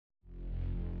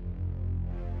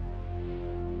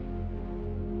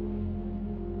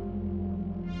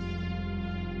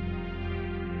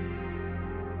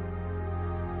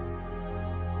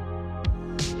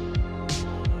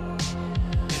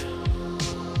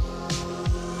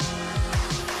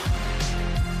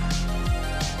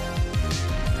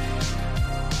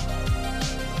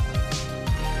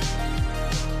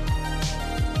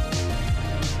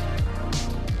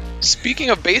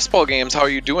Speaking of baseball games, how are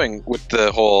you doing with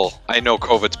the whole... I know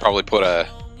COVID's probably put a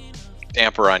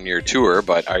damper on your tour,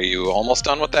 but are you almost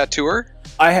done with that tour?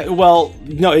 No,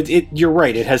 you're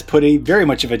right. It has put very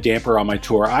much of a damper on my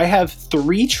tour. I have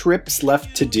 3 trips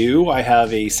left to do. I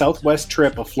have a Southwest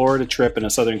trip, a Florida trip, and a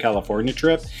Southern California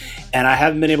trip, and I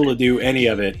haven't been able to do any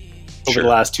of it over the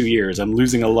last 2 years. I'm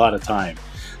losing a lot of time.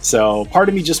 So part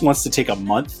of me just wants to take a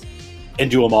month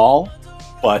and do them all.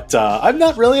 But I'm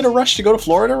not really in a rush to go to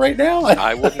Florida right now.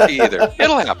 I wouldn't be either.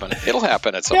 It'll happen. It'll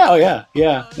happen at some point.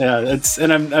 Yeah.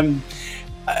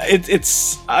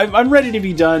 I'm ready to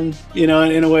be done. In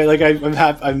a way. Like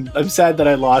I'm sad that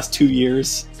I lost 2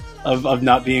 years of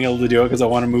not being able to do it because I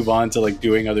want to move on to like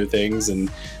doing other things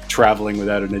and traveling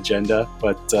without an agenda.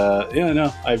 But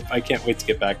I can't wait to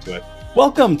get back to it.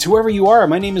 Welcome to wherever you are.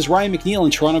 My name is Ryan McNeil in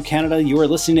Toronto, Canada. You are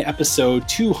listening to episode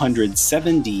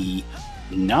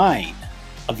 279.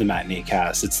 Of the Matinee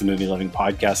Cast. It's the movie loving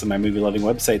podcast on my movie loving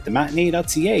website,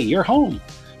 thematinee.ca, your home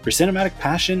for cinematic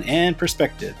passion and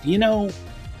perspective.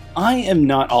 I am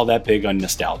not all that big on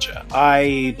nostalgia.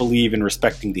 I believe in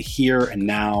respecting the here and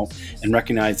now and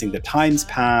recognizing that times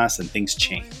pass and things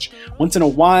change. Once in a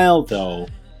while, though,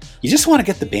 you just want to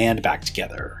get the band back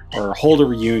together or hold a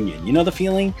reunion. You know the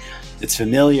feeling? It's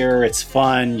familiar, it's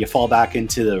fun, you fall back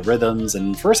into the rhythms,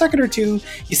 and for a second or two,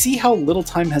 you see how little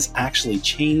time has actually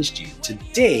changed you.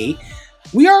 Today,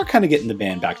 we are kind of getting the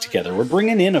band back together. We're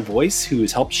bringing in a voice who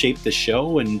has helped shape the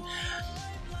show and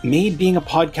made being a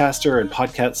podcaster and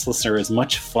podcast listener as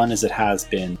much fun as it has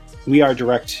been. We are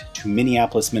direct to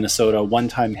Minneapolis, Minnesota,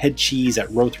 one-time head cheese at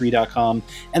row3.com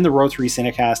and the Row3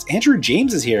 Cinecast. Andrew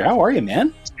James is here. How are you,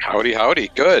 man?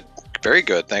 Howdy. Good. Very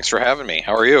good. Thanks for having me.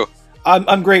 How are you?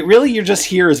 I'm great. Really, you're just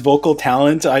here as vocal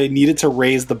talent. I needed to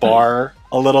raise the bar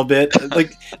a little bit.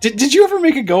 Like, did you ever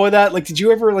make a go of that? Like, did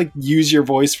you ever use your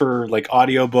voice for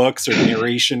audiobooks or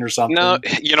narration or something? No,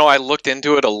 I looked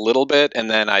into it a little bit, and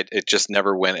then it just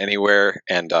never went anywhere.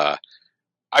 And I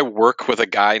work with a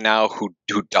guy now who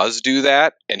does do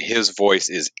that, and his voice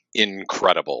is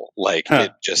incredible. I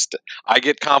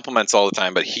get compliments all the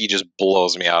time, but he just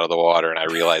blows me out of the water, and I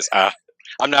realize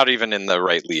I'm not even in the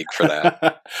right league for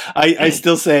that. I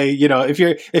still say,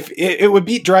 if it would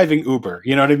beat driving Uber,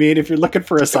 you know what I mean? If you're looking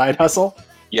for a side hustle.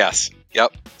 Yes.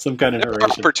 Yep. Some kind of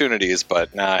narration. Opportunities,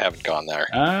 but I haven't gone there.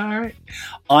 All right.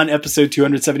 On episode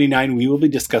 279, we will be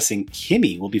discussing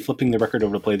KIMI. We'll be flipping the record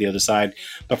over to play the other side.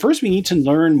 But first, we need to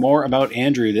learn more about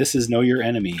Andrew. This is Know Your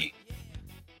Enemy.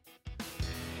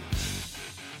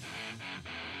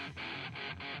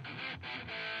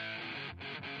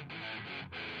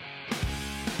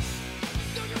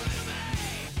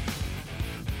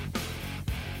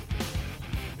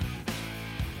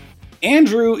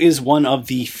 Andrew is one of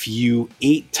the few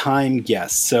 8-time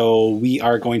guests, so we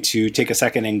are going to take a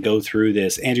second and go through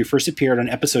this. Andrew first appeared on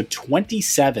episode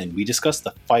 27. We discussed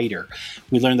The Fighter.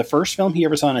 We learned the first film he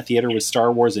ever saw in a theater was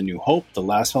Star Wars: A New Hope. The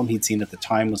last film he'd seen at the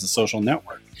time was The Social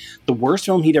Network. The worst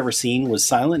film he'd ever seen was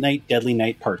Silent Night, Deadly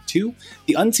Night Part 2.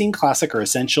 The unseen classic or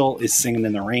essential is Singin'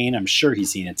 in the Rain. I'm sure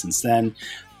he's seen it since then.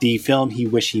 The film he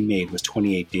wished he made was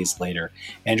 28 Days Later.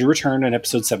 Andrew returned on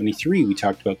episode 73. We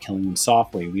talked about Killing Them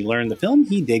Softly. We learned the film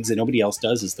he digs that nobody else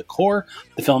does is The Core.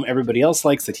 The film everybody else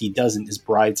likes that he doesn't is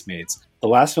Bridesmaids. The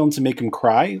last film to make him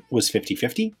cry was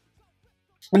 50-50.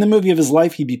 In the movie of his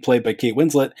life, he'd be played by Kate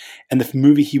Winslet, and the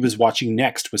movie he was watching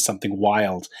next was Something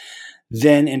Wild.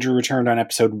 Then Andrew returned on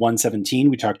episode 117.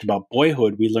 We talked about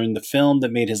Boyhood. We learned the film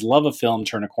that made his love of film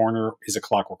turn a corner is A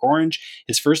Clockwork Orange.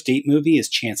 His first date movie is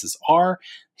Chances Are.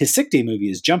 His sick day movie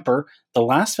is Jumper. The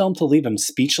last film to leave him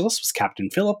speechless was Captain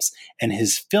Phillips. And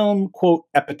his film, quote,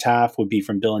 epitaph would be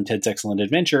from Bill and Ted's Excellent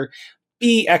Adventure.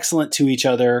 Be excellent to each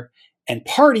other and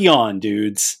party on,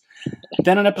 dudes.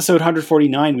 Then on episode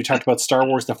 149, we talked about Star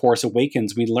Wars The Force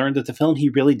Awakens. We learned that the film he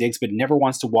really digs but never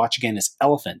wants to watch again is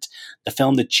Elephant. The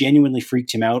film that genuinely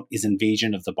freaked him out is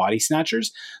Invasion of the Body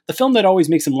Snatchers. The film that always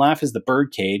makes him laugh is The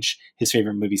Birdcage. His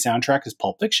favorite movie soundtrack is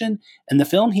Pulp Fiction. And the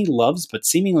film he loves but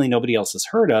seemingly nobody else has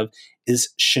heard of is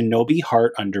Shinobi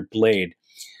Heart Under Blade.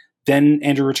 Then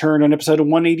Andrew returned on episode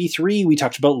 183. We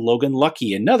talked about Logan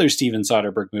Lucky, another Steven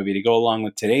Soderbergh movie to go along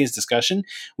with today's discussion.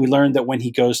 We learned that when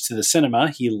he goes to the cinema,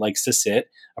 he likes to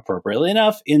sit, appropriately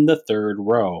enough, in the third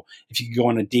row. If he could go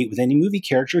on a date with any movie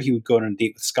character, he would go on a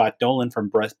date with Scott Dolan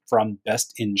from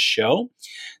Best in Show.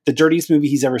 The dirtiest movie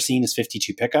he's ever seen is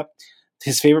 52 Pickup.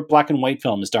 His favorite black and white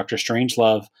film is Dr.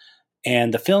 Strangelove.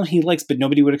 And the film he likes but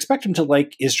nobody would expect him to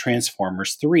like is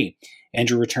Transformers 3.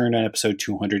 Andrew returned on episode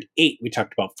 208. We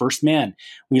talked about First Man.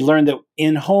 We learned that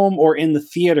in home or in the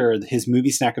theater, his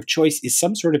movie snack of choice is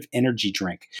some sort of energy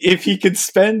drink. If he could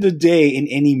spend a day in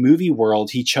any movie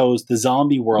world, he chose the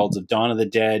zombie worlds of Dawn of the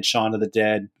Dead, Shaun of the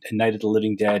Dead, and Night of the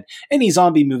Living Dead, any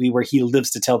zombie movie where he lives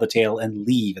to tell the tale and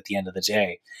leave at the end of the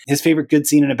day. His favorite good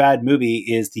scene in a bad movie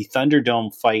is the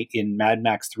Thunderdome fight in Mad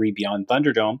Max 3 Beyond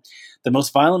Thunderdome. The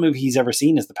most violent movie he's ever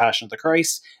seen is The Passion of the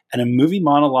Christ, and a movie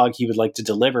monologue he would like to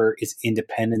deliver is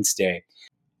Independence Day.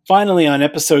 Finally, on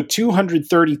episode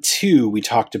 232, we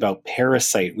talked about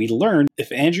Parasite. We learned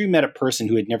if Andrew met a person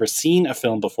who had never seen a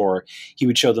film before, he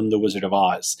would show them The Wizard of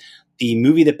Oz. The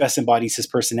movie that best embodies his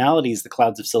personality is The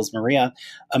Clouds of Sils Maria.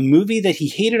 A movie that he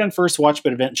hated on first watch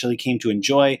but eventually came to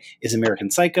enjoy is American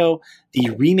Psycho.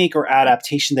 The remake or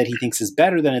adaptation that he thinks is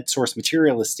better than its source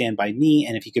material is Stand By Me,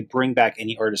 and if he could bring back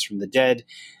any artist from the dead,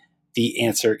 the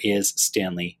answer is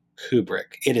Stanley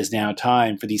Kubrick. It is now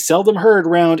time for the seldom heard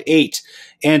round 8.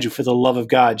 Andrew, for the love of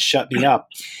God, shut me up.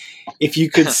 If you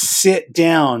could sit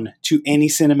down to any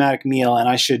cinematic meal, and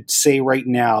I should say right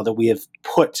now that we have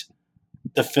put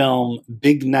the film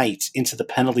Big Night into the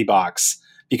penalty box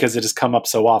because it has come up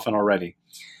so often already.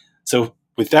 So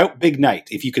without Big Night,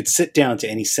 if you could sit down to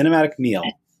any cinematic meal,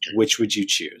 which would you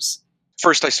choose?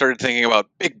 First, I started thinking about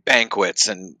big banquets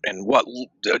and what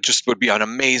just would be an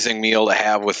amazing meal to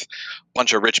have with a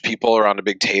bunch of rich people around a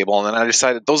big table. And then I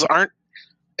decided those aren't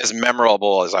as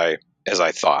memorable as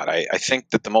I thought. I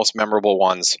think that the most memorable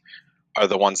ones are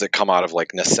the ones that come out of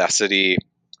like necessity,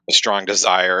 a strong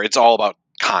desire. It's all about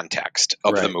context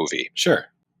of the movie. Sure.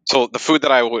 So the food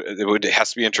that it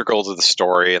has to be integral to the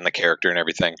story and the character and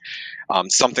everything.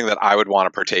 Something that I would want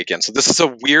to partake in. So this is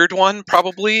a weird one,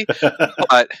 probably,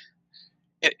 but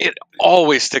it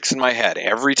always sticks in my head.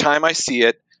 Every time I see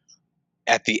it,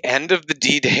 at the end of the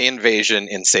D-Day invasion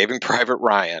in Saving Private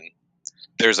Ryan,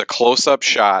 there's a close-up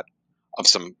shot of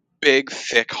some big,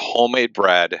 thick homemade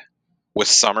bread with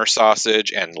summer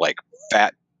sausage and like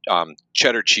fat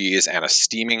cheddar cheese and a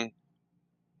steaming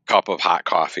cup of hot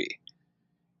coffee.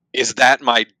 Is that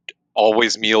my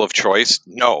always meal of choice?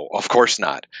 No, of course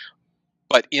not.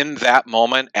 But in that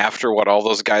moment, after what all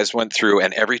those guys went through,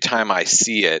 and every time I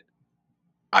see it,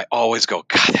 I always go,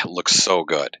 God, that looks so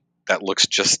good. That looks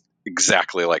just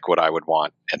exactly like what I would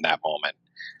want in that moment.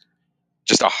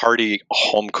 Just a hearty,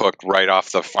 home-cooked, right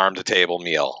off the farm-to-table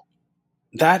meal.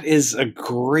 That is a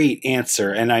great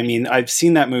answer. And I mean, I've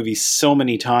seen that movie so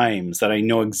many times that I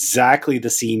know exactly the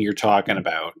scene you're talking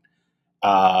about.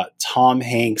 Tom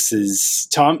Hanks is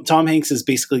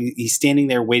basically, he's standing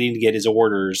there waiting to get his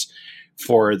orders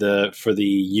for the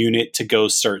unit to go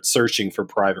start searching for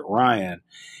Private Ryan.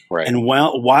 Right. And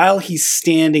while he's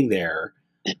standing there,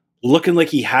 looking like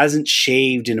he hasn't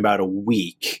shaved in about a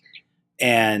week,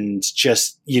 and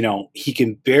just, he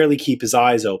can barely keep his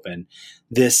eyes open,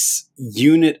 this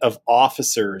unit of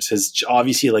officers has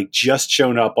obviously like just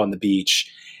shown up on the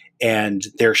beach, and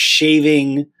they're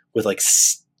shaving with like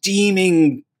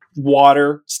steaming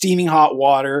hot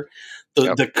water.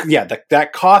 That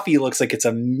coffee looks like it's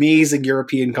amazing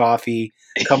European coffee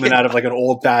coming out of like an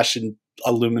old fashioned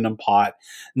aluminum pot.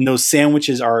 And those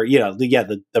sandwiches are,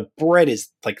 the bread is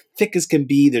like thick as can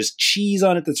be. There's cheese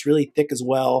on it that's really thick as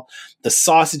well. The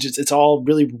sausages, it's all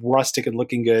really rustic and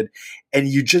looking good. And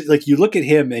you just like, you look at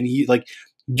him and he like,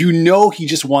 he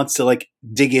just wants to like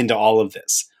dig into all of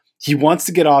this. He wants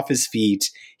to get off his feet.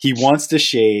 He wants to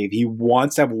shave. He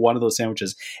wants to have one of those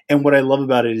sandwiches. And what I love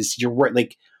about it is you're right.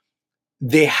 Like,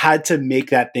 they had to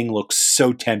make that thing look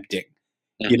so tempting,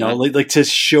 like to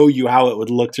show you how it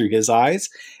would look through his eyes.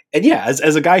 And yeah,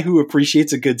 as a guy who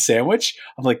appreciates a good sandwich,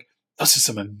 I'm like, those are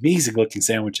some amazing looking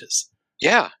sandwiches.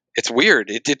 Yeah, it's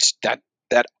weird. It's that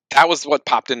was what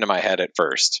popped into my head at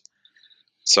first.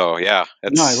 So yeah,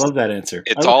 no, I love that answer.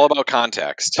 It's all about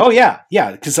context. Oh yeah,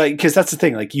 because that's the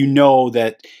thing. Like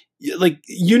that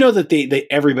they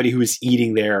everybody who was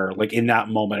eating there like in that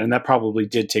moment, and that probably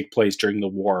did take place during the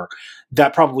war,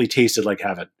 that probably tasted like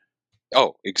heaven.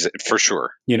 Oh, for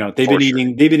sure. They've been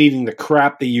eating the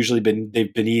crap they've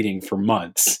been eating for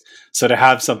months. So to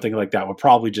have something like that would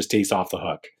probably just taste off the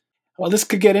hook. Well, this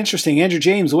could get interesting. Andrew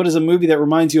James, what is a movie that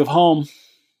reminds you of home?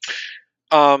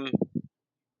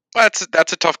 That's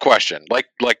a tough question. Like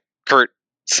Kurt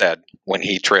said when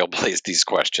he trailblazed these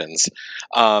questions,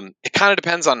 it kind of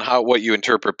depends on what you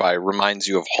interpret by reminds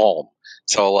you of home.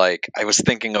 So like I was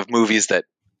thinking of movies that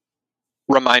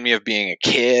remind me of being a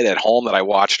kid at home that I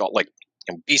watched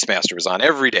Beastmaster was on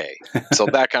every day. So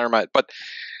that kind of reminds, but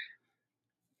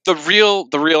the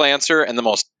real answer and the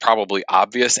most probably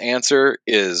obvious answer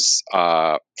is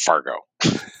Fargo.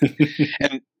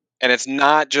 And it's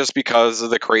not just because of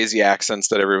the crazy accents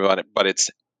that everybody, but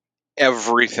it's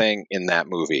everything in that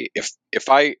movie. If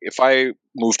I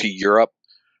move to Europe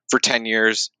for 10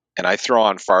 years and I throw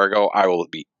on Fargo, I will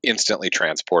be instantly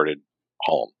transported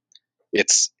home.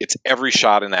 It's every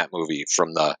shot in that movie,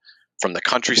 from the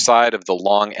countryside of the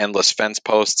long endless fence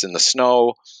posts in the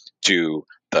snow to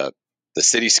the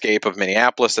cityscape of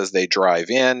Minneapolis as they drive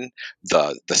in,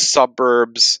 the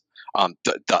suburbs,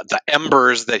 the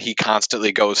embers that he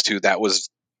constantly goes to. That was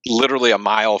literally a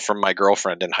mile from my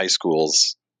girlfriend in high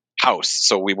school's house,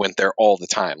 so we went there all the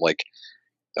time. Like,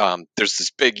 there's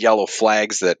this big yellow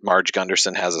flags that Marge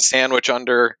Gunderson has a sandwich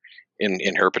under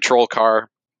in her patrol car.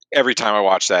 Every time I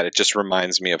watch that, it just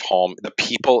reminds me of home. The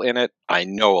people in it, I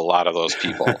know a lot of those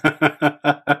people.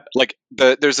 Like,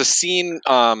 there's a scene,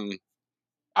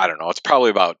 I don't know, it's probably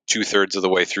about 2/3 of the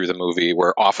way through the movie,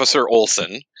 where Officer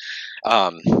Olson,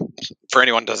 for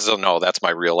anyone who doesn't know, that's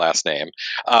my real last name,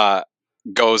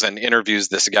 goes and interviews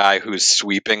this guy who's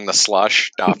sweeping the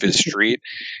slush off his street.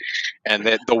 And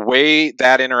the way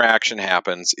that interaction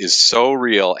happens is so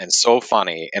real and so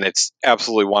funny, and it's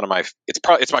absolutely one of my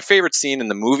it's my favorite scene in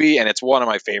the movie, and it's one of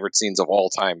my favorite scenes of all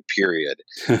time, period.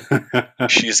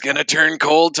 She's gonna turn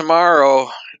cold tomorrow.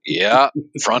 Yeah,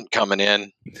 front coming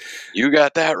in. You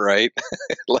got that right.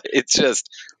 It's just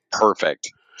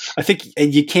perfect. I think,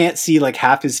 and you can't see like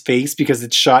half his face because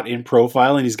it's shot in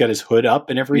profile and he's got his hood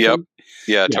up and everything. Yep.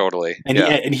 Yeah. Totally. And yeah.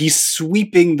 and he's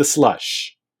sweeping the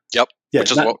slush. Yep. Yeah,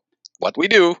 which is what we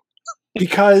do.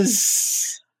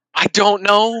 Because I don't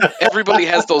know. Everybody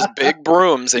has those big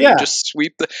brooms, and you just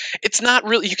sweep the. It's not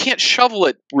really. You can't shovel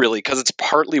it really because it's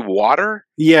partly water.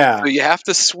 Yeah. So you have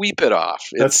to sweep it off.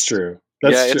 That's true.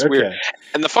 That's true. It's weird.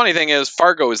 And the funny thing is,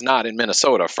 Fargo is not in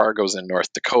Minnesota. Fargo's in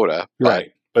North Dakota.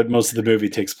 Right. But most of the movie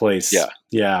takes place. Yeah.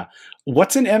 Yeah.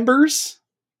 What's in Embers?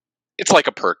 It's like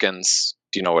a Perkins.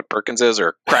 Do you know what Perkins is,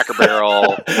 or Cracker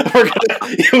Barrel?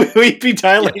 We'd be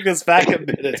dialing this back a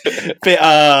minute.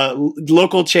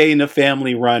 Local chain of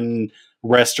family-run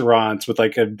restaurants with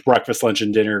like a breakfast, lunch,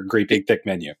 and dinner, great big thick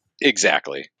menu.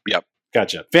 Exactly. Yep.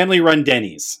 Gotcha. Family-run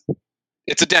Denny's.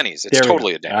 It's a Denny's. It's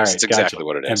totally a Denny's. Right, it's exactly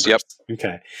what it is. Embers. Yep.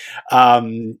 Okay.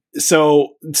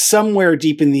 So somewhere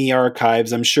deep in the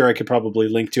archives, I'm sure I could probably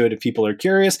link to it if people are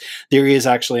curious. There is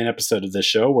actually an episode of this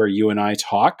show where you and I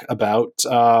talk about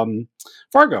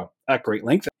Fargo at great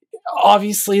length.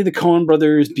 Obviously, the Coen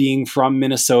brothers being from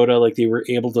Minnesota, like they were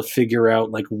able to figure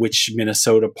out like which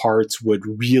Minnesota parts would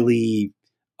really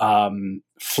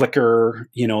flicker,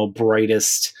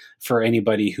 brightest for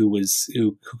anybody who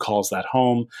calls that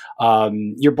home.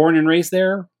 You're born and raised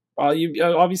there, you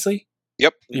obviously.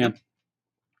 Yep. Yeah.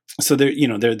 So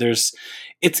there's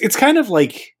it's kind of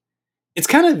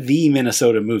the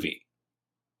Minnesota movie.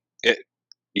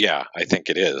 Yeah, I think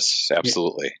it is.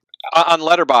 Absolutely. Yeah. On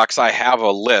Letterboxd, I have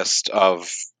a list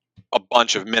of a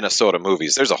bunch of Minnesota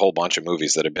movies. There's a whole bunch of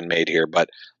movies that have been made here, but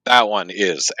that one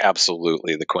is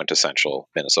absolutely the quintessential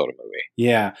Minnesota movie.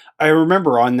 Yeah. I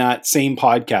remember on that same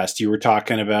podcast, you were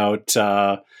talking about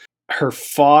her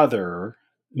father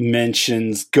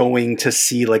mentions going to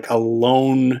see like a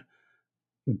loan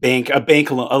banker,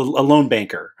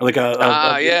 like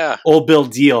a old Bill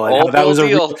Deal, and how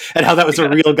that was a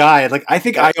real guy. Like, I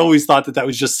think I always thought that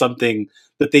was just something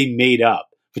that they made up.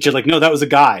 But you're like, no, that was a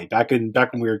guy back when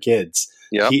we were kids.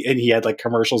 Yeah, he had like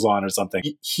commercials on or something.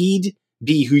 He'd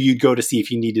be who you'd go to see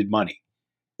if you needed money.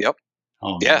 Yep.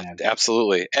 Oh, yeah, man.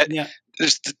 absolutely. Yeah.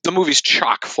 The movie's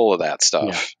chock full of that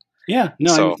stuff. Yeah.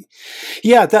 No.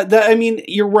 I mean,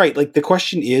 you're right. Like, the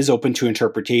question is open to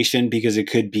interpretation because it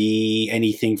could be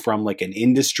anything from like an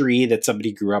industry that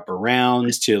somebody grew up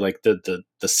around to like the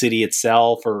city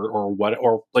itself,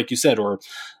 or like you said, or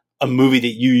a movie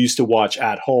that you used to watch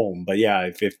at home. But yeah,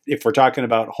 if we're talking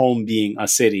about home being a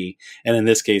city, and in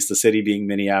this case, the city being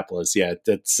Minneapolis, yeah,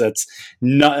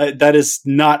 that is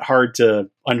not hard to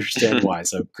understand why.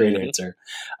 So great answer.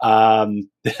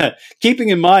 Keeping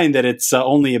in mind that it's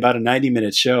only about a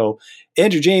 90-minute show,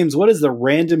 Andrew James, what is the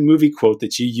random movie quote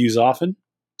that you use often?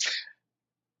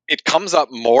 It comes up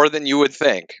more than you would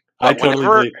think. I totally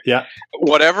believe. Yeah.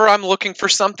 Whatever I'm looking for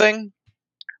something,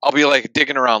 I'll be like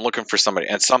digging around looking for somebody,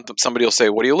 and somebody will say,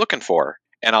 "What are you looking for?"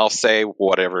 And I'll say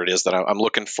whatever it is that I'm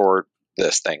looking for,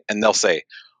 this thing, and they'll say,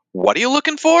 "What are you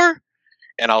looking for?"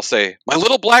 And I'll say, "My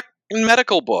little black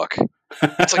medical book."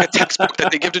 It's like a textbook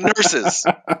that they give to nurses.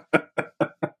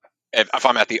 If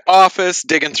I'm at the office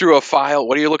digging through a file,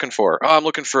 what are you looking for? Oh, I'm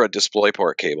looking for a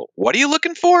DisplayPort cable. What are you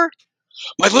looking for?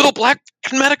 My little black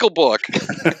medical book.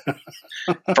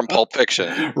 From Pulp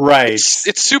Fiction. Right.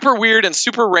 It's super weird and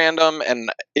super random,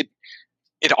 and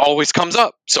it always comes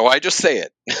up, so I just say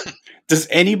it. Does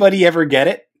anybody ever get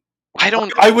it?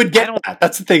 I would get that.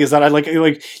 That's the thing, is that I like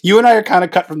you and I are kind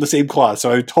of cut from the same cloth,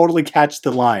 so I would totally catch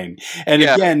the line. And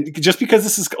again, just because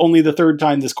this is only the third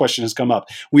time this question has come up,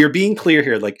 we are being clear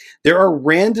here. Like, there are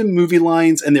random movie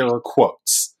lines and there are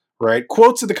quotes, right?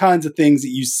 Quotes are the kinds of things that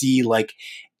you see like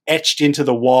etched into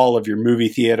the wall of your movie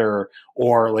theater,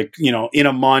 or like, you know, in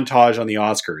a montage on the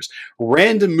Oscars.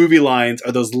 Random movie lines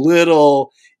are those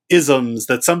little isms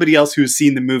that somebody else who's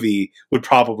seen the movie would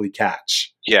probably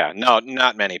catch. Yeah, no,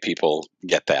 not many people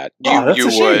get that. That's you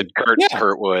a shame. would,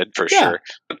 Kurt would for sure.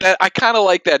 But that, I kind of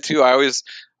like that too. I always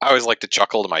like to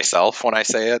chuckle to myself when I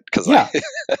say it, because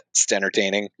it's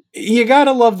entertaining. You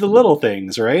gotta love the little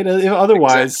things, right?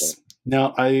 Otherwise, exactly.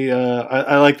 No,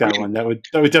 I like that one. That would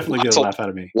definitely get a laugh out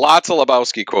of me. Lots of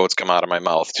Lebowski quotes come out of my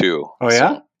mouth too. Oh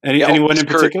yeah, anyone in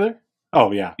particular?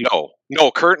 Oh yeah. No.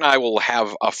 Kurt and I will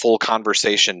have a full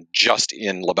conversation just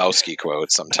in Lebowski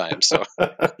quotes sometimes. So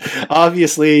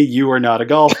obviously, you are not a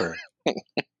golfer. At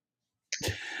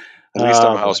least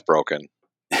I'm housebroken.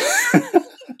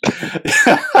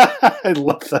 I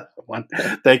love that one.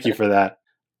 Thank you for that.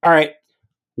 All right,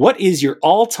 what is your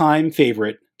all-time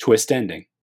favorite twist ending?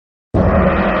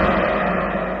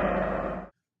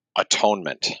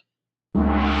 Atonement.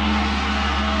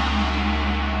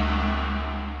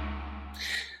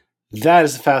 That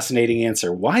is a fascinating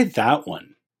answer. Why that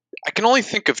one? I can only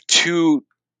think of two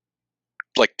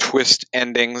like twist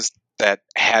endings that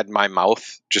had my mouth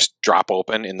just drop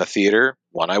open in the theater.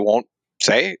 One I won't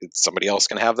say. Somebody else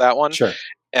can have that one. Sure.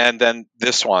 And then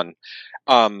this one.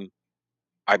 I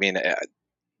mean,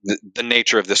 the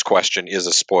nature of this question is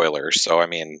a spoiler. So I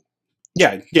mean,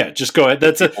 yeah, just go ahead.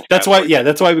 That's why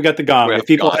we got the gong. If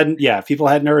people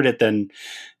hadn't heard it, then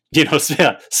you know,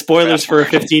 spoilers for a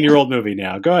 15-year-old movie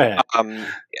now. Go ahead.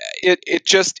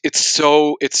 It's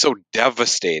so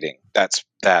devastating. That's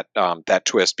that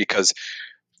twist, because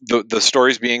the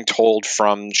story's being told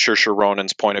from Saoirse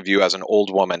Ronan's point of view as an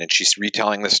old woman, and she's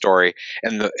retelling the story,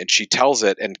 and she tells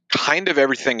it, and kind of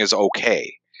everything is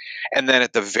okay, and then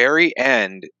at the very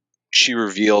end, she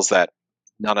reveals that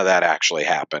none of that actually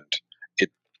happened.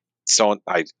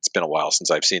 It's been a while since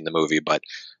I've seen the movie, but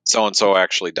so and so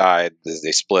actually died.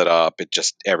 They split up.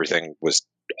 Everything was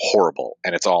horrible,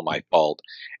 and it's all my fault.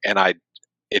 And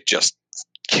it just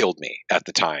killed me at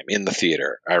the time in the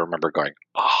theater. I remember going,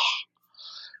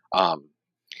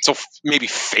 so maybe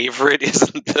favorite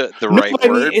isn't the right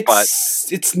word, but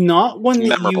it's not one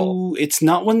memorable. It's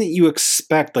not one that you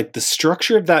expect. Like the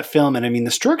structure of that film, and I mean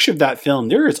the structure of that film,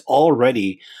 there is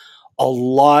already a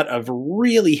lot of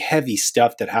really heavy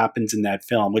stuff that happens in that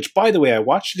film, which, by the way, I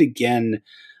watched it again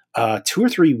 2 or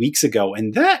 3 weeks ago,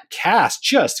 and that cast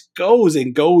just goes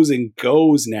and goes and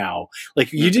goes now.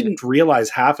 Like, you didn't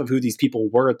realize half of who these people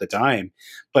were at the time.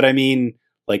 But I mean,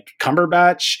 like,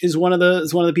 Cumberbatch is one of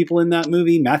the people in that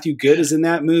movie. Matthew Good is in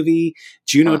that movie.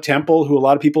 Juno Temple, who a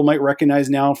lot of people might recognize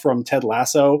now from Ted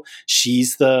Lasso,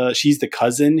 she's the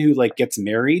cousin who like gets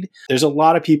married. There's a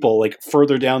lot of people like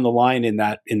further down the line in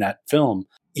that film.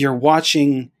 You're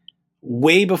watching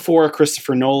way before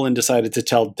Christopher Nolan decided to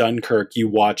tell Dunkirk. You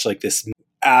watch like this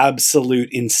absolute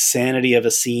insanity of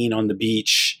a scene on the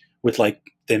beach with like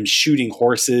them shooting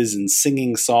horses and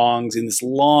singing songs in this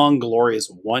long, glorious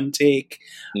one take.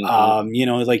 You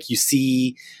know, like you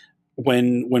see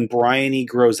when Bryony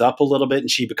grows up a little bit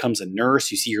and she becomes a nurse,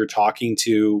 you see her talking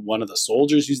to one of the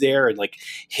soldiers who's there, and like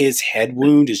his head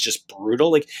wound is just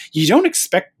brutal. Like, you don't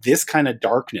expect this kind of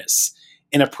darkness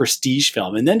in a prestige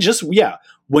film. And then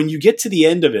when you get to the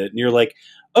end of it and you're like,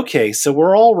 okay, so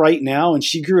we're all right now, and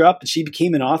she grew up and she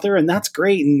became an author, and that's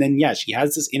great. And then, she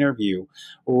has this interview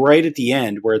right at the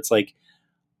end where it's like,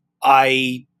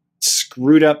 I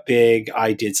screwed up big.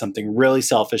 I did something really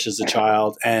selfish as a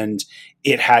child, and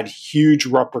it had huge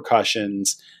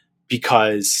repercussions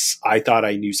because I thought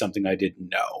I knew something I didn't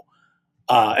know.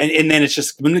 And then it's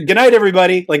just, good night,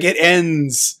 everybody. Like, it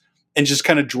ends and just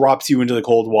kind of drops you into the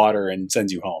cold water and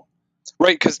sends you home.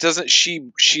 Right, because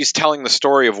she's telling the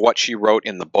story of what she wrote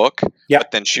in the book, but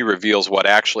then she reveals what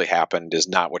actually happened is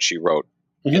not what she wrote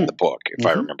in the book, if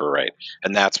I remember right.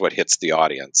 And that's what hits the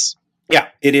audience. Yeah,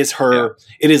 it is her. Yeah.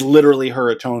 It is literally her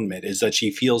atonement, is that she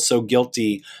feels so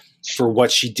guilty for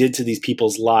what she did to these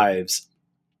people's lives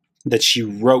that she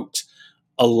wrote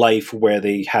a life where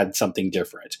they had something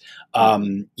different.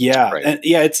 Right. And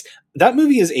it's that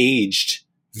movie is aged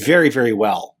very, very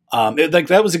well.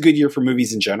 That was a good year for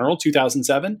movies in general,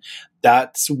 2007.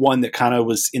 That's one that kind of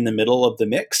was in the middle of the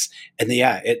mix. And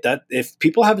if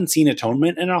people haven't seen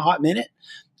Atonement in a hot minute,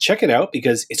 check it out,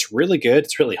 because it's really good.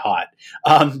 It's really hot.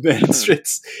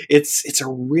 It's a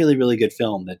really, really good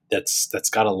film that's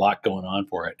got a lot going on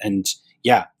for it. And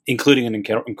Yeah, including an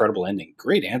incredible ending.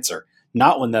 Great answer.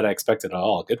 Not one that I expected at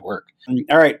all. Good work.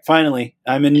 All right, finally,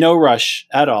 I'm in no rush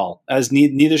at all, as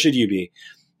neither should you be.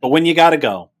 But when you gotta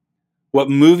go, what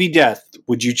movie death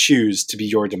would you choose to be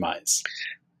your demise?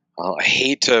 Well, I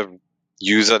hate to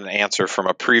use an answer from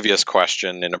a previous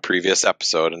question in a previous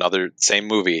episode, another same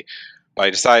movie, but I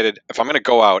decided if I'm going to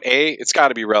go out, A, it's got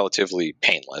to be relatively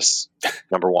painless,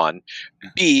 number one.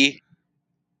 B,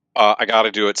 I got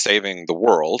to do it saving the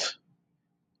world.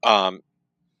 And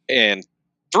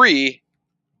 3,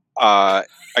 I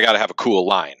got to have a cool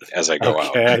line as I go out.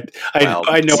 Okay, Well,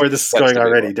 I know where this is going debatable.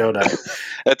 already, don't I?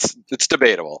 It's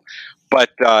debatable,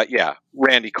 but yeah,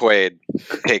 Randy Quaid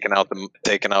taking out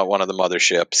one of the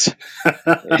motherships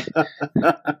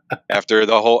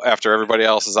after everybody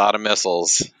else is out of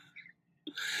missiles.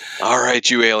 All right,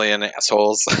 you alien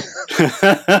assholes.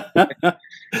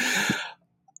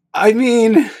 I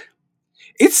mean,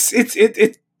 it's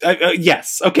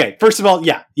yes. Okay. First of all,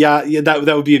 yeah.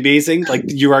 That would be amazing. Like,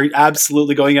 you are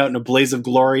absolutely going out in a blaze of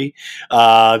glory.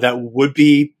 That would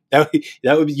be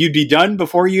you'd be done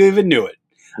before you even knew it.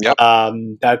 Yep.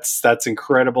 That's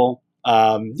incredible.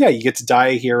 Yeah, you get to die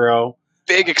a hero.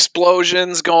 Big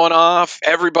explosions going off.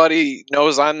 Everybody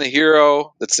knows I'm the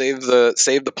hero that saved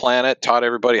the planet. Taught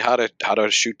everybody how to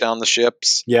shoot down the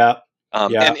ships. Yeah.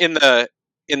 And in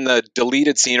the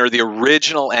deleted scene or the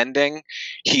original ending,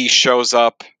 he shows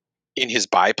up in his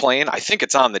biplane. I think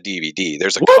it's on the DVD.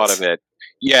 There's a cut of it.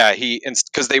 Yeah,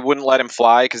 because they wouldn't let him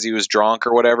fly because he was drunk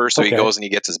or whatever. So he goes and he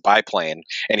gets his biplane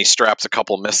and he straps a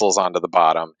couple missiles onto the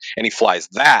bottom and he flies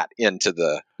that into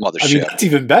the mothership. I mean, that's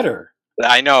even better.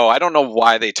 I know. I don't know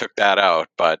why they took that out,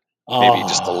 but maybe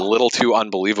just a little too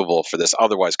unbelievable for this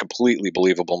otherwise completely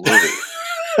believable movie.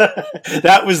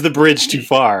 That was the bridge too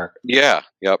far. Yeah.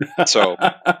 Yep. So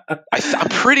I'm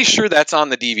pretty sure that's on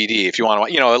the DVD. If you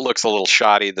want to, it looks a little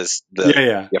shoddy.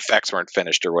 The effects weren't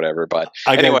finished or whatever. But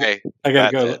I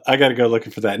gotta go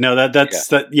looking for that. No,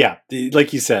 that's.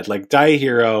 Like you said, like die a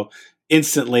hero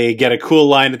instantly, get a cool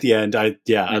line at the end. I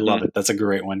love it. That's a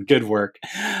great one. Good work.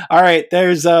 All right,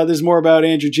 there's more about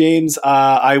Andrew James.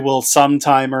 I will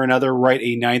sometime or another write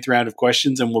a 9th round of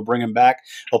questions and we'll bring him back.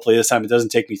 Hopefully this time it doesn't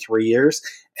take me 3 years.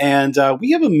 And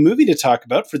we have a movie to talk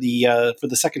about for the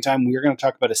second time. We're going to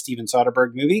talk about a Steven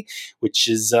Soderbergh movie, which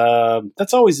is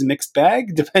that's always a mixed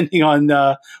bag depending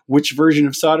on which version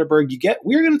of Soderbergh you get.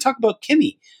 We're going to talk about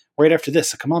KIMI right after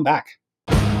this. So come on back.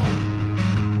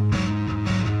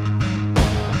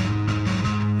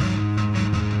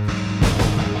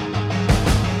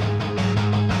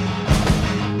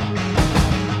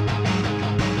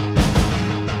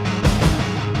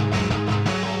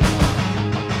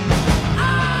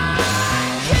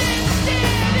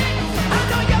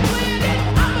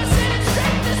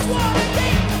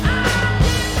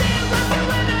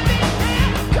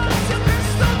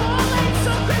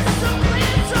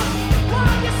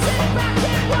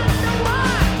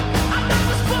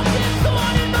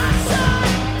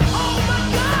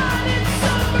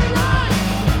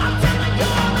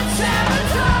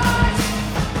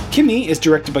 KIMI is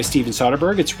directed by Steven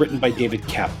Soderbergh. It's written by David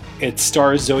Koepp. It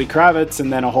stars Zoe Kravitz and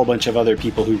then a whole bunch of other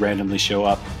people who randomly show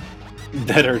up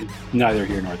that are neither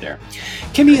here nor there.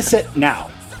 KIMI is set now,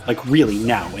 like really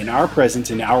now, in our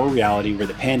present, in our reality where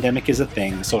the pandemic is a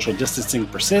thing, social distancing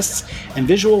persists, and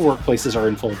visual workplaces are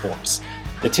in full force.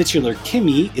 The titular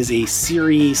KIMI is a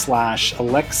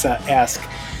Siri/Alexa-esque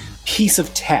piece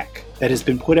of tech that has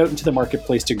been put out into the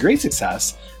marketplace to great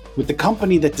success, with the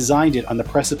company that designed it on the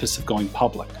precipice of going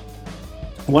public.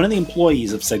 One of the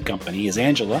employees of said company is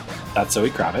Angela, that's Zoe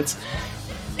Kravitz,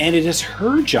 and it is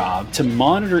her job to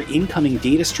monitor incoming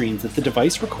data streams that the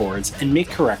device records and make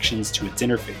corrections to its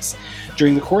interface.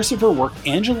 During the course of her work,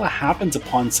 Angela happens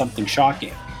upon something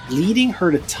shocking, leading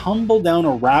her to tumble down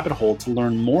a rabbit hole to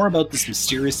learn more about this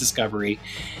mysterious discovery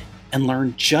and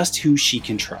learn just who she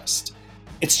can trust.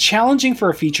 It's challenging for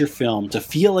a feature film to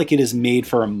feel like it is made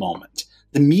for a moment.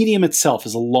 The medium itself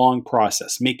is a long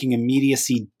process, making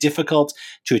immediacy difficult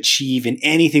to achieve in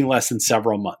anything less than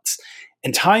several months.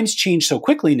 And times change so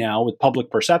quickly now, with public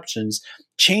perceptions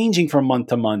changing from month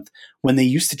to month when they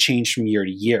used to change from year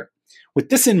to year. With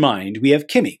this in mind, we have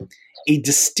KIMI, a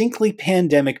distinctly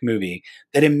pandemic movie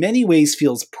that in many ways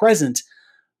feels present,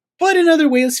 but in other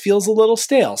ways feels a little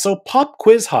stale. So pop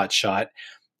quiz hotshot,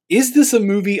 is this a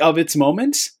movie of its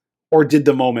moment, or did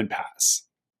the moment pass?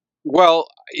 Well,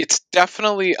 it's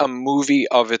definitely a movie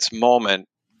of its moment,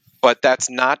 but that's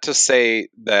not to say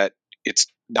that it's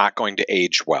not going to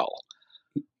age well.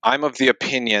 I'm of the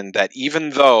opinion that even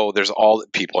though there's all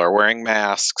people are wearing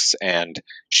masks and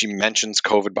she mentions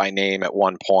COVID by name at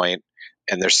one point,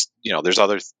 and there's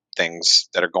other things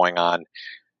that are going on,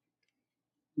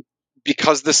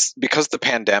 because the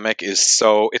pandemic is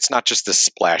so, it's not just this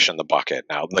splash in the bucket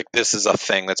now. Like, this is a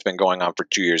thing that's been going on for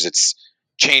 2 years. It's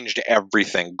changed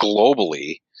everything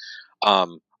globally.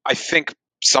 I think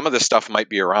some of this stuff might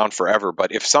be around forever,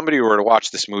 but if somebody were to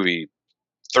watch this movie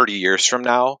 30 years from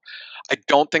now, I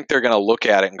don't think they're going to look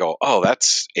at it and go, oh,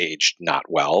 that's aged not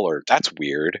well, or that's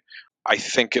weird. I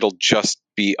think it'll just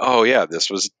be, oh yeah,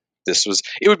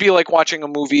 it would be like watching a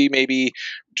movie maybe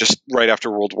just right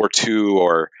after World War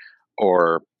II,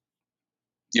 or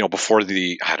before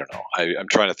the, I don't know, I'm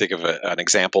trying to think of an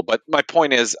example, but my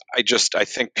point is, I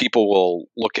think people will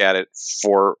look at it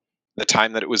for the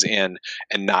time that it was in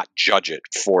and not judge it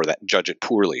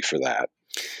poorly for that.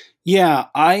 Yeah,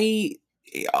 I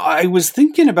was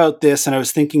thinking about this, and I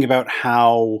was thinking about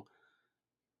how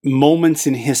moments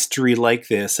in history like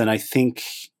this, and I think,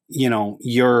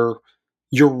 you're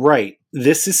right.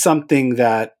 This is something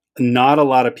that not a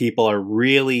lot of people are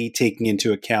really taking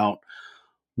into account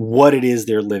what it is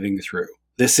they're living through.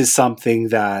 This is something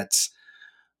that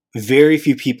very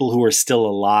few people who are still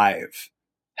alive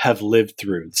have lived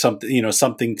through.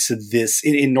 Something to this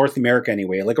in North America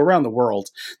anyway, like around the world.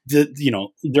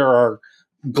 There are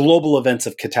global events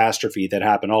of catastrophe that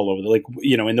happen all over.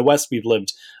 In the West, we've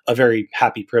lived a very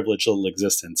happy, privileged little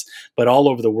existence, but all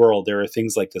over the world, there are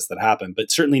things like this that happen, but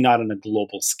certainly not on a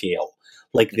global scale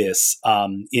like this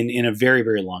in a very,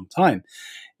 very long time.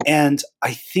 And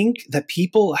I think that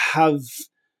people have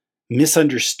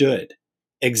misunderstood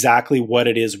exactly what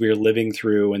it is we're living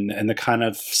through, and the kind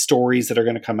of stories that are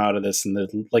going to come out of this,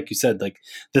 and like you said, like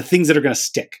the things that are going to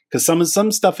stick, because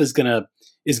some stuff is going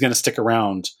to stick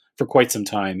around for quite some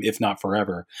time, if not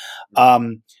forever.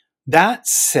 That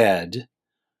said,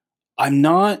 I'm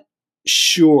not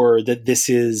sure that this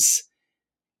is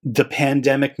the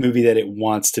pandemic movie that it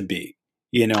wants to be,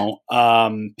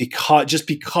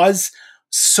 because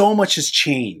so much has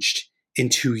changed in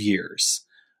 2 years.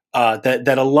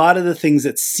 That a lot of the things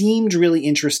that seemed really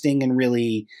interesting and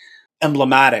really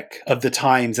emblematic of the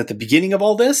times at the beginning of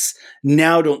all this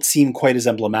now don't seem quite as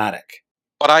emblematic.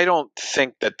 But I don't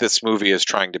think that this movie is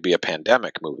trying to be a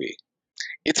pandemic movie.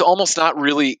 It's almost not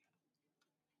really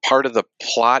part of the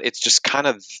plot. It's just kind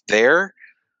of there.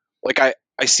 Like, I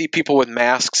see people with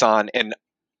masks on, and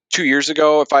 2 years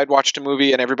ago, if I'd watched a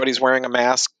movie and everybody's wearing a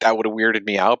mask, that would have weirded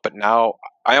me out. But now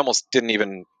I almost didn't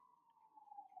even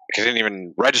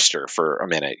register for a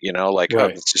minute,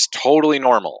 Right. it's just totally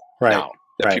normal Right. now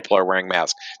that Right. people are wearing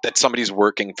masks, that somebody's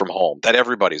working from home, that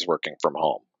everybody's working from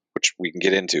home, which we can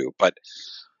get into. But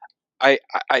I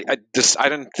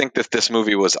didn't think that this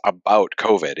movie was about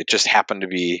COVID. It just happened to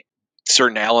be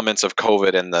certain elements of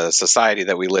COVID and the society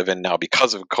that we live in now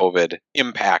because of COVID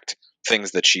impact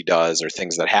things that she does or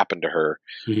things that happen to her.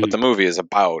 Mm-hmm. But the movie is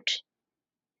about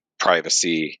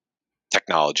privacy,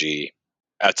 technology.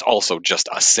 It's also just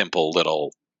a simple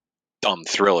little dumb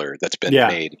thriller that's been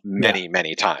made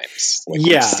many times.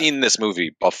 We've seen this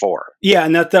movie before. Yeah,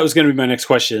 and that was going to be my next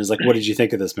question, is like, what did you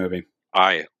think of this movie?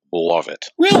 I love it.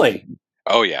 Really?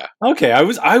 Oh yeah. Okay, I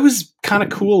was kind of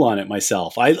cool on it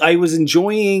myself. I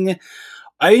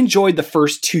enjoyed the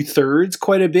first 2/3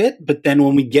 quite a bit, but then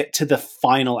when we get to the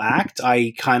final act,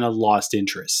 I kind of lost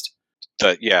interest.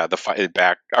 The fight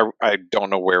back. I don't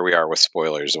know where we are with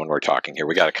spoilers when we're talking here.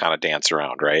 We got to kind of dance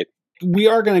around, right? We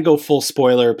are going to go full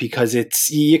spoiler because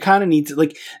you kind of need to,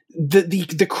 like,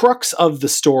 the crux of the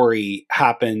story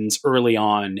happens early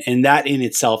on, and that in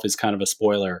itself is kind of a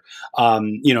spoiler.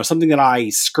 Something that I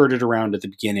skirted around at the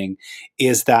beginning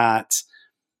is that,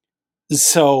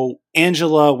 so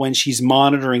Angela, when she's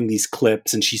monitoring these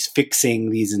clips and she's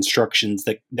fixing these instructions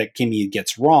that Kimmy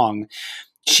gets wrong,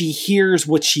 she hears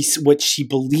what she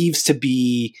believes to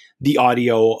be the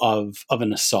audio of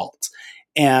an assault.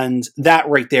 And that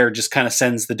right there just kind of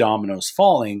sends the dominoes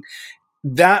falling.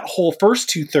 That whole first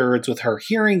 2/3 with her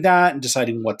hearing that and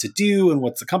deciding what to do and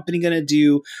what's the company going to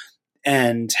do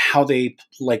and how they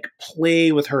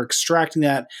play with her extracting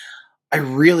that, I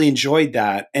really enjoyed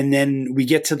that. And then we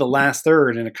get to the last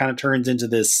third and it kind of turns into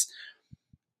this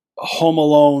Home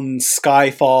Alone,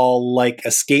 Skyfall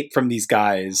escape from these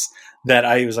guys that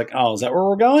I was like, oh, is that where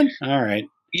we're going? All right.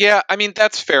 Yeah, I mean,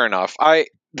 that's fair enough.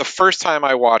 The first time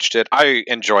I watched it, I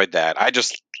enjoyed that. I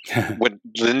just, when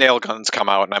the nail guns come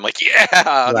out and I'm like,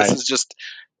 yeah, This is just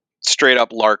straight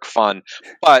up lark fun.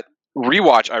 But I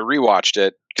rewatched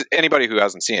it. Anybody who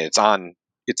hasn't seen it,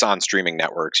 it's on streaming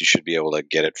networks. You should be able to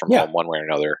get it from home one way or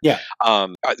another. Yeah.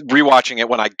 Rewatching it,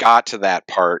 when I got to that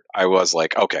part, I was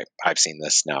like, okay, I've seen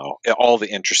this now. All the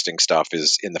interesting stuff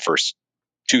is in the first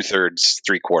 2/3,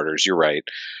 3/4. You're right.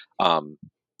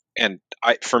 And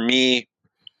for me,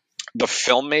 the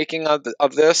filmmaking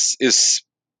of this is,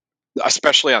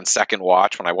 especially on second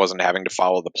watch when I wasn't having to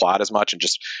follow the plot as much and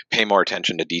just pay more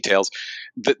attention to details,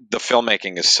 the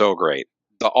filmmaking is so great.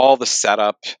 All the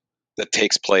setup that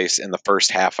takes place in the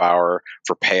first half hour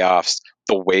for payoffs,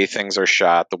 the way things are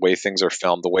shot, the way things are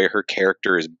filmed, the way her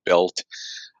character is built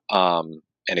and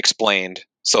explained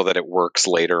so that it works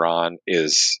later on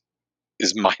is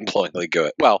mind-blowingly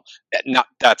good. Well, not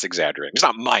that's exaggerating. It's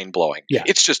not mind-blowing. Yeah.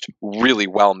 It's just really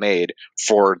well made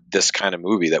for this kind of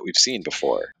movie that we've seen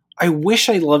before. I wish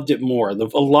I loved it more. A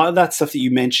lot of that stuff that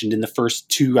you mentioned in the first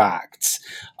two acts,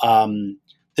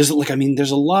 there's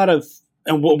a lot of,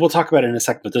 and we'll talk about it in a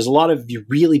second, but there's a lot of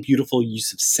really beautiful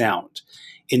use of sound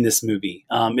in this movie.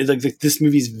 This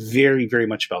movie is very, very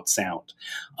much about sound.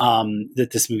 That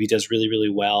this movie does really, really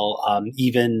well.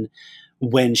 Even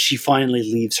when she finally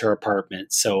leaves her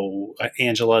apartment. So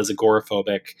Angela is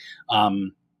agoraphobic,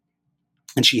 and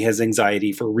she has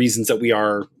anxiety for reasons that we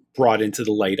are brought into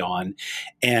the light on.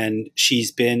 And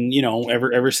she's been,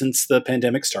 ever since the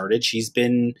pandemic started, she's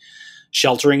been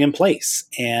sheltering in place.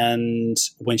 And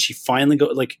when she finally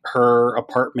her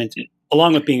apartment,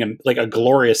 along with being a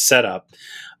glorious setup,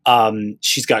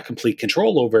 she's got complete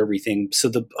control over everything. So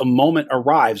a moment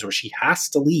arrives where she has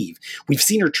to leave. We've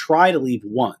seen her try to leave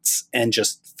once and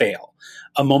just fail.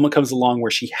 A moment comes along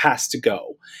where she has to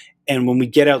go. And when we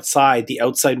get outside, the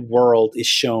outside world is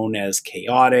shown as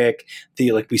chaotic.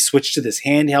 We switch to this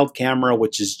handheld camera,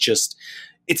 which is just,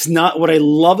 it's not, what I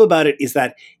love about it is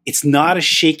that it's not a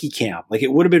shaky cam.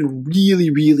 It would have been really,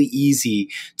 really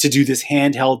easy to do this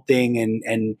handheld thing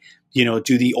and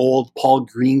do the old Paul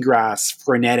Greengrass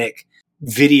frenetic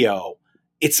video.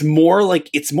 It's more like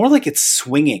it's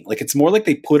swinging. It's more like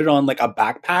they put it on a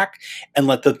backpack and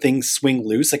let the thing swing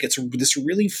loose. It's this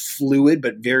really fluid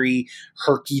but very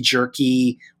herky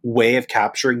jerky way of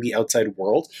capturing the outside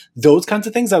world. Those kinds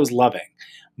of things I was loving.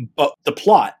 But the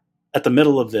plot at the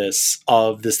middle of this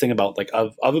thing about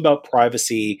about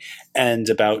privacy and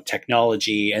about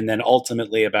technology, and then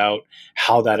ultimately about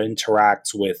how that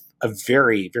interacts with a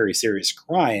very, very serious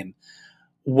crime,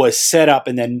 was set up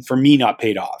and then for me not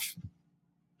paid off.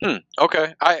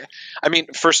 Okay. I mean,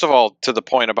 first of all, to the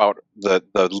point about the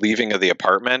leaving of the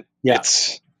apartment, yeah,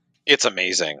 it's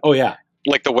amazing. Oh yeah.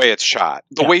 The way it's shot,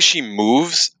 the way she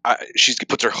moves, she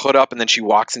puts her hood up and then she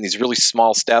walks in these really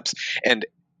small steps. And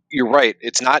you're right.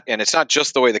 It's not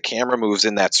just the way the camera moves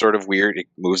in that sort of weird, it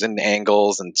moves in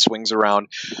angles and swings around,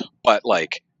 but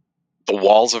the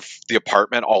walls of the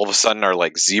apartment all of a sudden are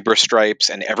like zebra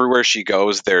stripes, and everywhere she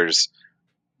goes, there's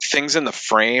things in the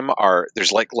frame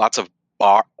there's lots of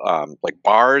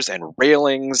bars and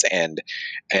railings and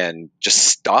just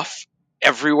stuff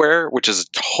everywhere, which is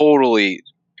totally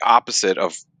opposite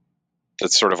of the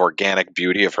sort of organic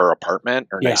beauty of her apartment,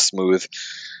 her nice, smooth,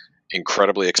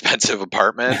 incredibly expensive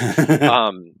apartment.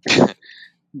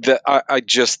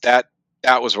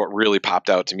 That was what really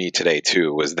popped out to me today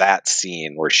too, was that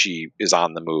scene where she is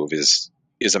on the move is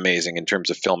amazing in terms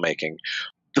of filmmaking.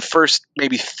 The first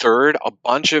maybe third, a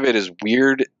bunch of it is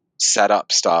weird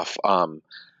setup stuff.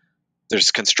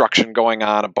 There's construction going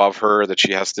on above her that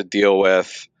she has to deal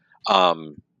with.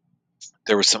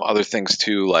 There was some other things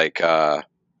too, it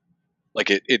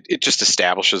just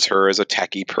establishes her as a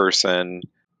techie person.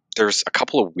 There's a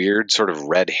couple of weird sort of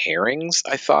red herrings,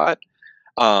 I thought.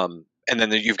 And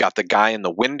then you've got the guy in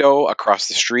the window across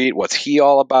the street. What's he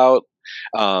all about?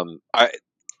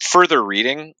 Further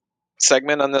reading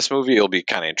segment on this movie, it'll be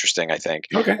kind of interesting, I think.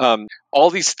 Okay. All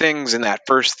these things in that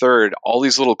first third, all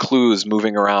these little clues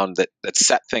moving around that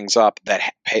set things up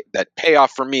that pay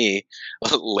off for me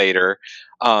later.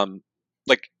 When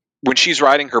she's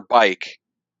riding her bike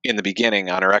in the beginning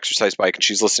on her exercise bike and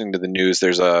she's listening to the news,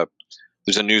 there's a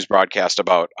news broadcast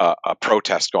about a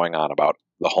protest going on about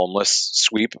the homeless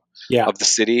sweep of the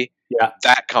city. Yeah,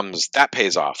 that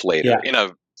pays off later in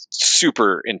a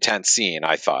super intense scene.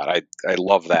 I thought I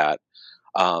love that.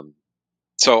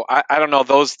 So I don't know,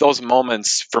 those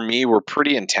moments for me were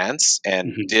pretty intense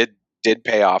and did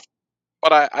pay off,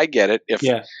 but I get it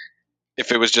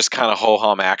if it was just kind of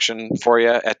ho-hum action for you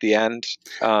at the end.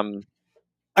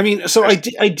 I mean, so I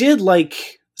did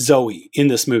like Zoe in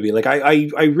this movie.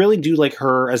 I really do like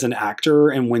her as an actor,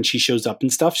 and when she shows up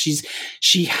and stuff,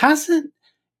 she hasn't,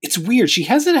 it's weird, she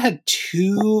hasn't had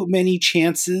too many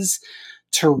chances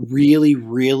to really,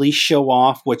 really show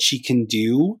off what she can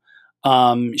do.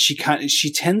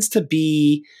 She tends to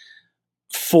be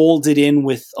folded in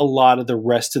with a lot of the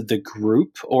rest of the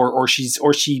group, or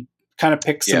she kind of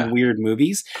picks some weird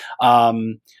movies.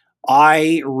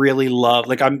 I really love,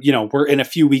 we're in a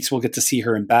few weeks, we'll get to see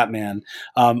her in Batman.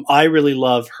 I really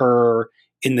love her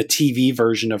in the TV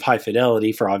version of High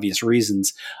Fidelity for obvious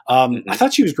reasons. I Mhm.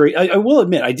 thought she was great. I will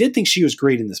admit, I did think she was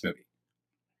great in this movie.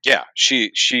 Yeah,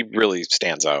 she really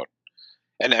stands out.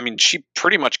 And I mean, she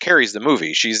pretty much carries the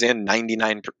movie. She's in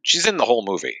 99. She's in the whole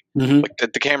movie. Mm-hmm. Like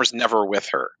the camera's never with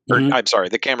her. Or Mhm. I'm sorry,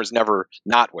 the camera's never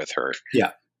not with her.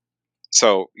 Yeah.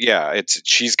 So yeah,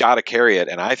 she's got to carry it,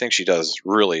 and I think she does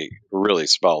really, really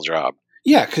swell job.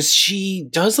 Yeah, because she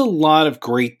does a lot of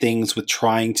great things with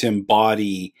trying to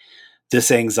embody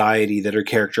this anxiety that her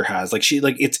character has. Like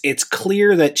it's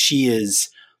clear that she is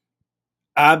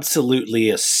absolutely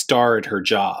a star at her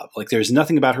job. Like there's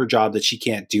nothing about her job that she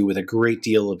can't do with a great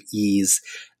deal of ease,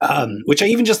 which I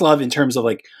even just love in terms of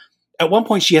like at one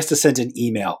point she has to send an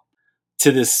email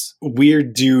to this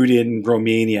weird dude in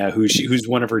Romania who's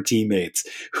one of her teammates,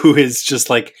 who is just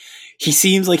like, he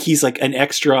seems like he's like an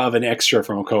extra of an extra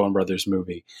from a Coen Brothers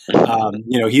movie.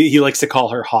 He likes to call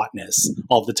her hotness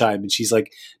all the time, and she's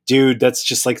like, dude, that's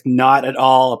just like not at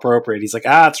all appropriate. He's like,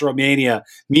 it's Romania.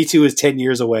 Me Too is 10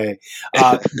 years away.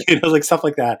 Like stuff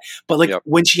like that. But like Yep.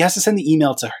 when she has to send the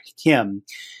email to him,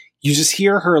 you just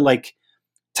hear her like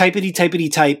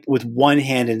typity type with one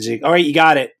hand and she's like, all right, you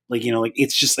got it. Like, like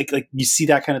it's just like you see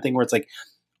that kind of thing where it's like,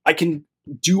 I can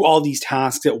do all these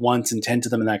tasks at once and tend to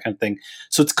them and that kind of thing.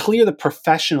 So it's clear that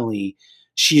professionally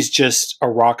she's just a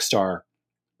rock star,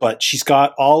 but she's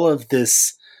got all of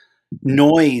this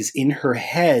noise in her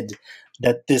head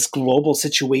that this global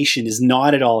situation is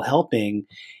not at all helping.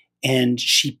 And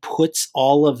she puts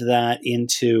all of that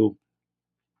into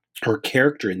her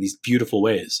character in these beautiful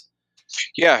ways.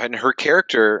 Yeah, and her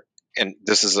character, and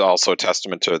this is also a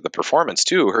testament to the performance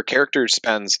too. Her character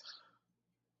spends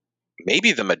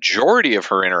maybe the majority of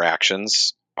her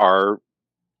interactions are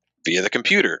via the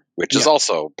computer, which is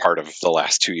also part of the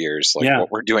last 2 years, like what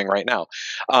we're doing right now.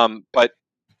 But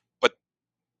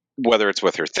whether it's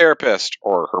with her therapist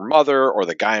or her mother or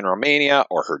the guy in Romania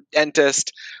or her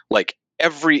dentist, like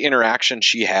every interaction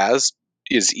she has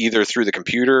is either through the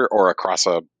computer or across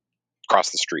the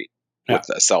street with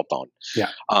a cell phone. Yeah.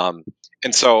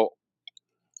 And so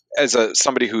as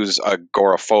somebody who's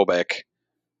agoraphobic,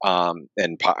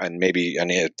 and maybe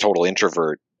a total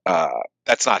introvert,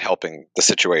 that's not helping the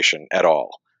situation at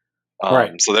all.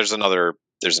 Right. So there's another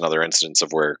instance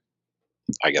of where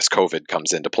I guess COVID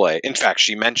comes into play. In fact,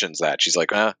 she mentions that she's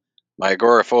like, my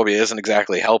agoraphobia isn't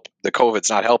exactly help. The COVID's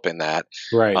not helping that.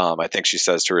 Right. I think she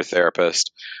says to her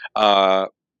therapist.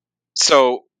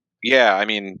 So yeah, I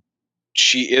mean,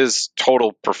 she is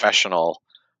total professional,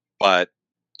 but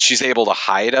she's able to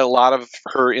hide a lot of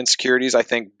her insecurities, I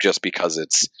think, just because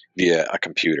it's via a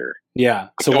computer. Yeah.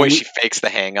 Like so the way she fakes the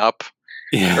hang up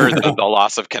or the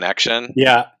loss of connection.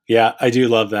 Yeah. I do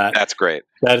love that. That's great.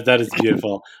 That is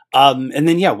beautiful. And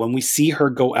then when we see her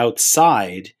go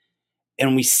outside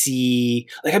and we see,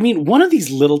 like, I mean, one of these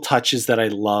little touches that I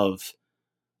love,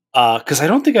 because I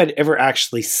don't think I'd ever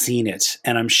actually seen it,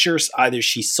 and I'm sure either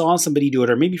she saw somebody do it,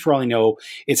 or maybe for all I know,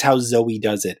 it's how Zoe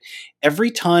does it.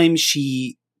 Every time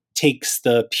she takes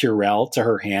the Purell to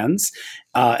her hands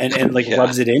and like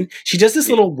rubs it in, she does this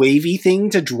little wavy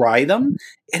thing to dry them,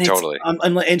 and Totally.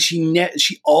 And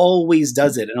she always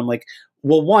does it, and I'm like,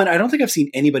 well, one, I don't think I've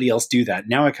seen anybody else do that.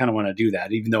 Now I kind of want to do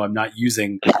that, even though I'm not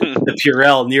using the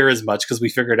Purell near as much because we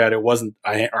figured out it wasn't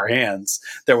our hands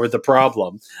that were the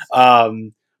problem.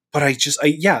 But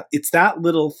it's that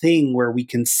little thing where we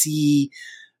can see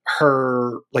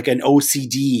her, like an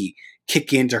OCD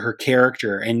kick into her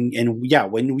character. And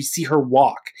when we see her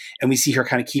walk and we see her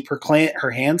kind of keep her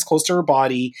hands close to her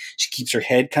body, she keeps her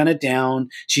head kind of down.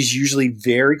 She's usually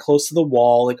very close to the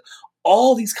wall. Like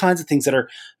all these kinds of things that are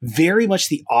very much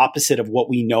the opposite of what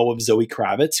we know of Zoe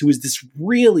Kravitz, who is this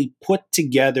really put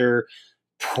together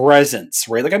presence,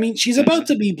 right? Like, I mean, she's about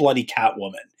to be bloody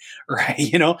Catwoman,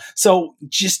 right? So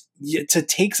just to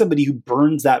take somebody who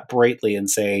burns that brightly and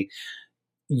say,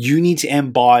 you need to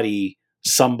embody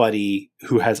somebody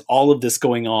who has all of this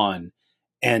going on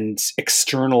and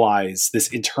externalize this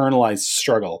internalized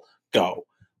struggle. Go.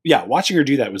 Yeah, watching her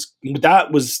do that was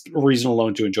a reason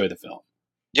alone to enjoy the film.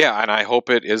 Yeah, and I hope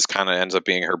it is kind of ends up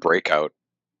being her breakout.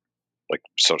 Like,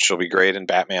 so she'll be great in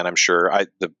Batman, I'm sure.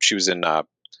 She was in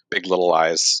Big Little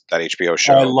Lies, that HBO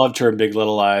show. I loved her in Big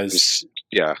Little Lies.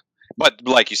 Yeah. But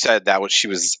like you said, she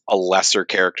was a lesser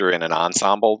character in an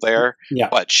ensemble there. Yeah.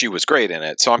 But she was great in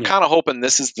it. So I'm kind of hoping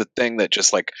this is the thing that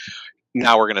just like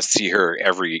now we're going to see her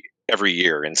every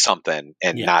year in something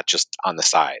and not just on the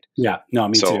side. Yeah. No,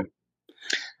 me too.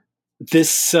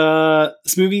 This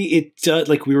movie, it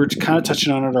like we were kind of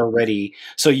touching on it already.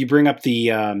 So you bring up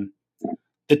the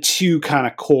two kind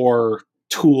of core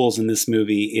tools in this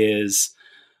movie is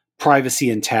privacy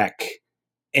and tech.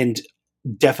 And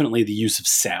definitely the use of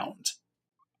sound.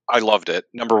 I loved it.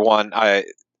 Number one,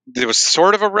 it was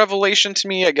sort of a revelation to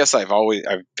me. I guess I've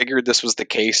figured this was the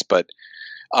case, but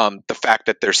the fact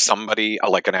that there's somebody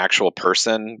like an actual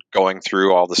person going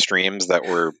through all the streams that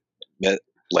were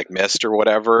missed or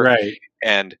whatever, Right.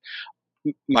 and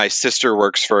my sister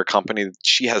works for a company.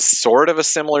 She has sort of a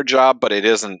similar job, but it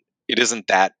isn't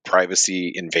that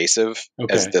privacy invasive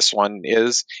as Okay. this one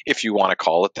is, if you want to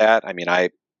call it that. I mean, I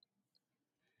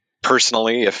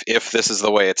personally, if this is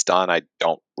the way it's done, I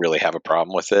don't really have a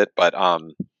problem with it. But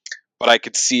I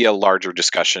could see a larger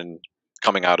discussion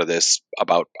coming out of this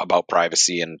about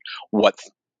privacy and what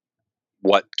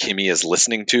Kimmy is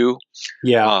listening to.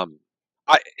 Yeah.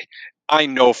 I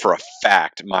know for a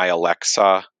fact my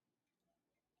Alexa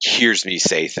hears me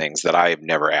say things that I have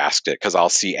never asked it, because I'll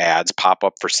see ads pop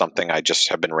up for something I just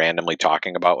have been randomly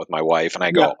talking about with my wife, and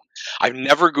I go, I've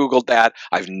never Googled that,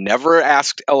 I've never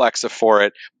asked Alexa for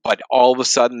it, but all of a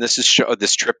sudden this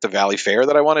trip to Valley Fair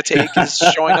that I want to take is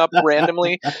showing up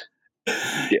randomly.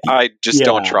 I just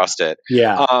don't trust it.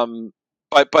 Yeah.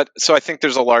 But so I think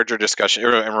there's a larger discussion. It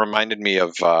reminded me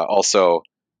of also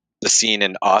the scene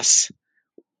in Us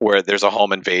where there's a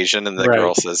home invasion and the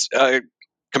girl says,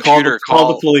 computer,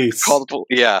 call the police.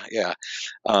 Yeah.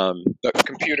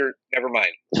 Computer, never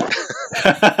mind.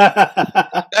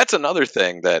 That's another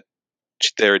thing that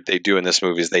they do in this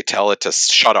movie is they tell it to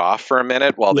shut off for a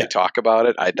minute while they talk about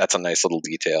it. That's a nice little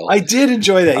detail. I did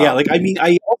enjoy that. Yeah.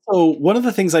 I also, one of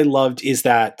the things I loved is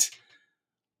that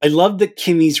I love that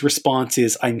Kimmy's response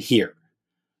is, I'm here.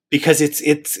 Because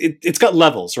it's got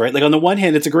levels, right? Like on the one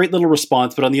hand, it's a great little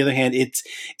response, but on the other hand,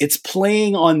 it's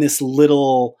playing on this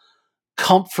little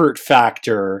comfort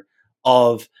factor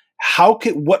of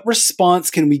what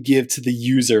response can we give to the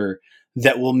user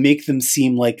that will make them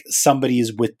seem like somebody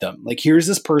is with them? Like, here's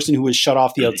this person who is shut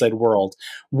off the outside world.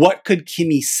 What could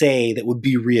Kimmy say that would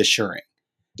be reassuring?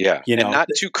 Yeah, and not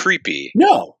too creepy.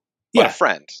 No, but a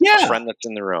friend. Yeah, a friend that's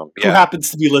in the room. Who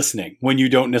happens to be listening when you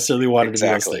don't necessarily want her to be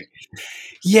listening.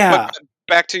 Yeah. But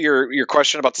back to your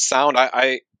question about the sound,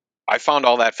 I found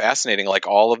all that fascinating. Like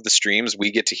all of the streams,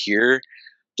 we get to hear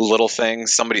the little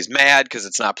things. Somebody's mad because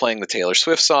it's not playing the Taylor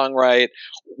Swift song right.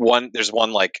 There's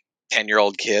one like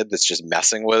 10-year-old kid that's just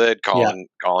messing with it, calling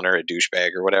her a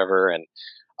douchebag or whatever. And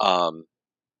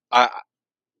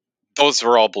those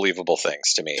are all believable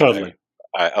things to me. Totally.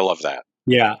 I love that.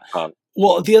 Yeah.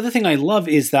 Well, the other thing I love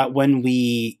is that when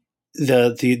the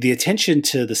attention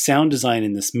to the sound design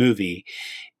in this movie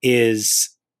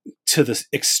is to the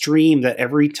extreme that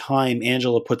every time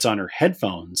Angela puts on her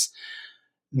headphones,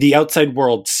 the outside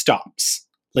world stops.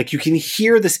 Like you can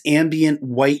hear this ambient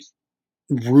white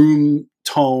room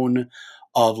tone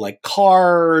of like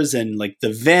cars and like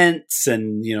the vents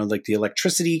and, like the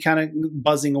electricity kind of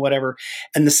buzzing or whatever.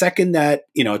 And the second that,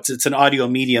 it's an audio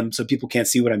medium, so people can't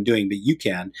see what I'm doing, but you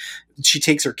can. She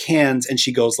takes her cans and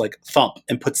she goes like thump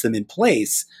and puts them in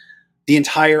place. The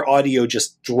entire audio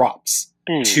just drops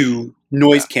to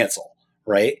noise cancel.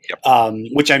 Right. Yep.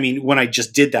 Which, I mean, when I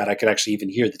just did that, I could actually even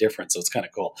hear the difference. So it's kind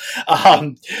of cool.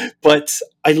 But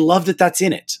I love that that's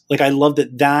in it. Like, I love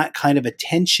that kind of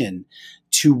attention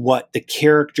to what the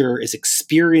character is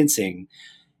experiencing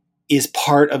is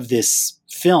part of this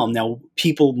film. Now,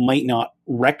 people might not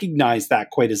recognize that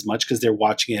quite as much because they're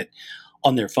watching it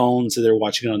on their phones or they're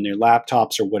watching it on their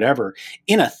laptops or whatever.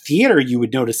 In a theater, you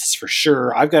would notice this for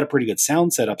sure. I've got a pretty good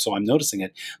sound setup, so I'm noticing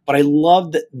it. But I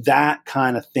love that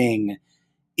kind of thing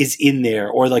is in there,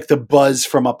 or like the buzz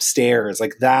from upstairs,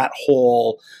 like that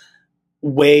whole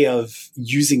way of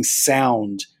using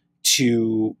sound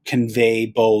to convey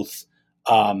both,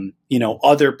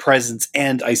 other presence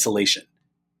and isolation.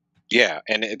 Yeah.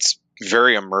 And it's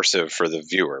very immersive for the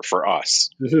viewer, for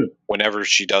us. Mm-hmm. Whenever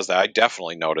she does that, I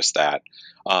definitely noticed that.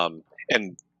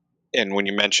 And when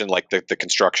you mentioned like the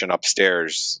construction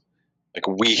upstairs, like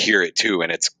we hear it too,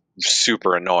 and it's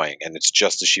super annoying, and it's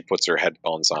just as she puts her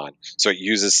headphones on, so it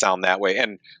uses sound that way.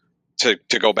 And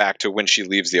to go back to when she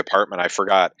leaves the apartment, I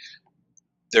forgot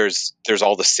there's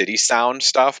all the city sound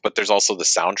stuff, but there's also the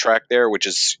soundtrack there, which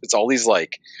is, it's all these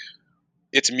like,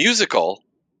 it's musical,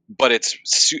 but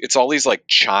it's all these like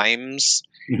chimes,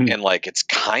 and like it's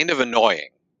kind of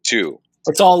annoying too.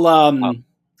 It's all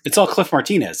Cliff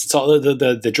Martinez. It's all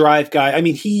the Drive guy. I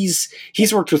mean, he's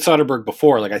worked with Soderbergh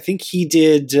before. Like I think he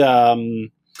did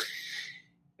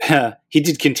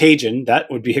Contagion. That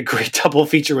would be a great double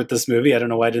feature with this movie. I don't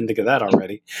know why I didn't think of that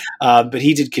already. But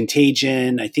he did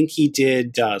Contagion. I think he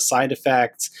did Side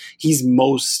Effects. He's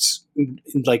most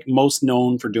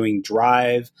known for doing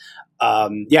Drive.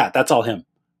 That's all him.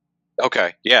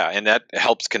 Okay. Yeah. And that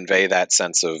helps convey that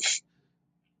sense of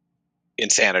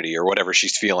insanity or whatever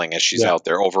she's feeling as she's Yeah. out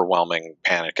there, overwhelming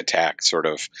panic attack sort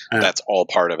of. Yeah. That's all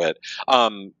part of it.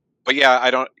 But yeah, I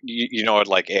don't, you know what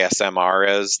like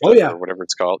ASMR is, Oh, yeah. or whatever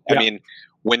it's called. Yeah. I mean,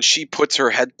 when she puts her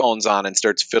headphones on and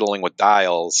starts fiddling with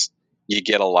dials, you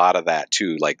get a lot of that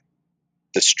too. Like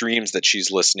the streams that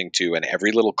she's listening to and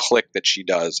every little click that she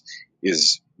does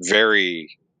is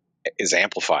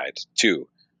amplified too.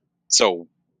 So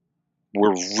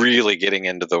we're really getting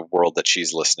into the world that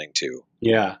she's listening to.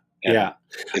 Yeah. And yeah.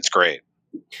 It's great.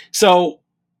 So,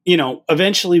 you know,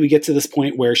 eventually we get to this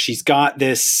point where she's got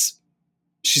this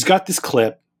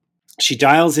clip. She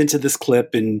dials into this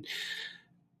clip and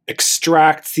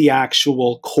extracts the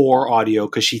actual core audio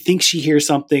because she thinks she hears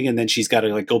something, and then she's got to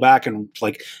like go back and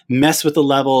like mess with the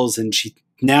levels, and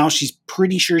she's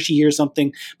pretty sure she hears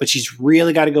something, but she's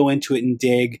really got to go into it and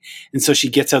dig. And so she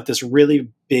gets out this really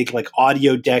big like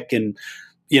audio deck, and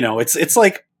you know, it's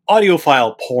like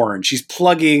audiophile porn. She's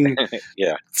plugging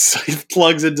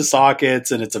plugs into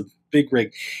sockets, and it's a big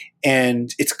rig,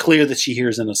 and it's clear that she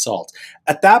hears an assault.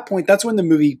 At that point, that's when the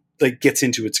movie like gets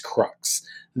into its crux,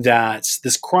 that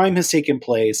this crime has taken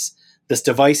place, this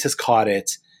device has caught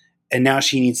it, and now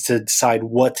she needs to decide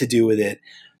what to do with it.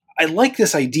 I like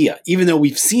this idea, even though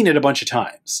we've seen it a bunch of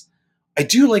times. I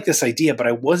do like this idea, but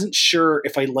I wasn't sure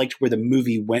if I liked where the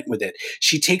movie went with it.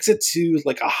 She takes it to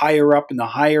like a higher up, and the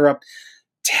higher up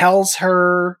tells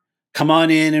her, come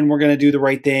on in and we're going to do the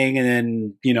right thing. And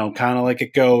then, you know, kind of like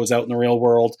it goes out in the real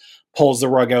world, pulls the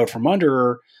rug out from under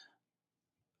her.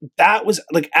 That was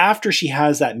like after she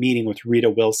has that meeting with Rita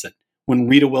Wilson, when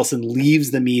Rita Wilson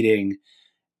leaves the meeting.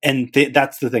 And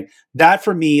that's the thing that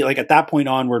for me, like at that point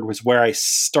onward was where it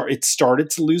started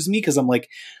to lose me. Cause I'm like,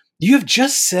 you have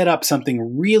just set up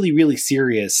something really, really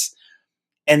serious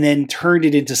and then turned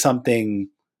it into something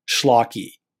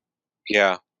schlocky.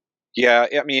 Yeah. Yeah.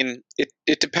 I mean,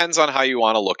 it depends on how you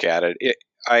want to look at it.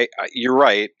 You're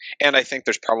right. And I think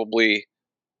there's probably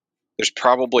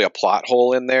a plot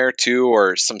hole in there too,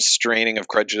 or some straining of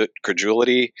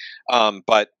credulity.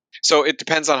 But so it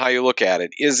depends on how you look at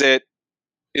it. Is it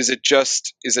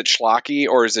schlocky,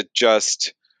 or is it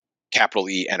just capital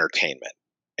E entertainment?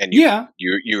 And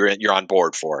you're on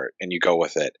board for it and you go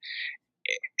with it.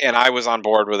 And I was on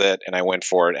board with it and I went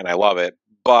for it and I love it.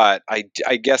 But I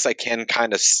guess I can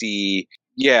kind of see,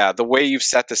 the way you've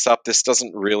set this up, this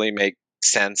doesn't really make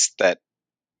sense, that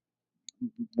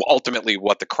ultimately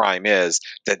what the crime is,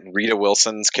 that Rita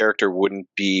Wilson's character would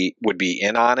be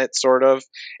in on it, sort of.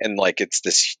 And like, it's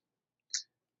this,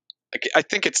 like, I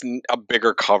think it's a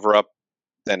bigger cover up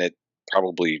than it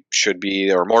probably should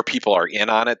be, or more people are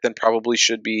in on it than probably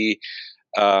should be.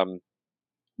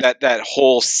 That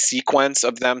whole sequence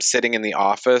of them sitting in the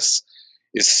office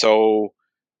is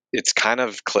it's kind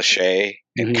of cliche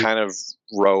and kind of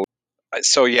rote.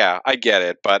 So yeah, I get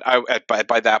it, but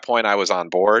by that point I was on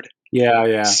board.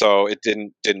 Yeah. So it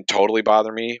didn't totally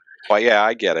bother me, but yeah,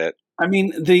 I get it. I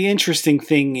mean, the interesting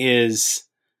thing is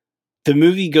the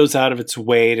movie goes out of its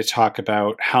way to talk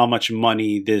about how much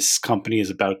money this company is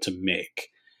about to make,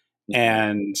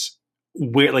 and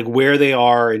where they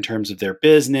are in terms of their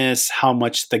business, how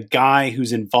much the guy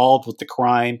who's involved with the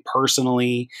crime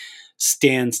personally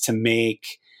stands to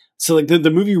make. So like the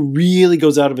movie really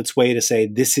goes out of its way to say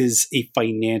this is a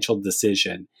financial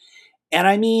decision. And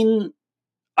I mean,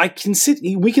 we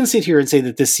can sit here and say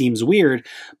that this seems weird,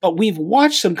 but we've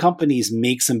watched some companies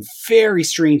make some very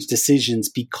strange decisions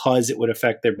because it would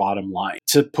affect their bottom line.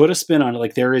 To put a spin on it,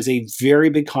 like there is a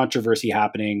very big controversy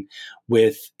happening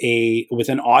with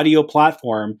an audio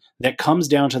platform that comes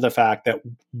down to the fact that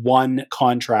one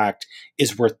contract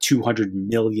is worth $200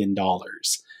 million.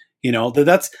 You know,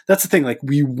 that's the thing. Like,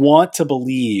 we want to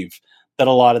believe that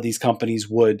a lot of these companies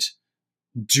would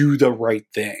do the right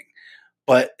thing.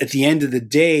 But at the end of the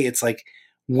day, it's like,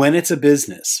 when it's a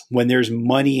business, when there's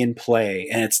money in play,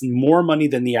 and it's more money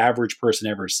than the average person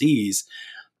ever sees,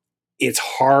 it's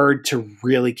hard to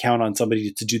really count on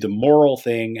somebody to do the moral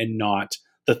thing and not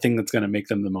the thing that's going to make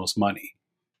them the most money.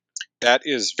 That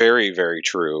is very, very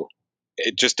true.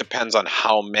 It just depends on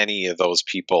how many of those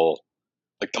people,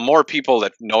 like the more people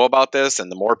that know about this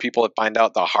and the more people that find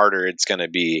out, the harder it's going to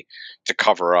be to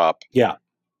cover up. Yeah.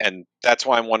 And that's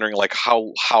why I'm wondering, like,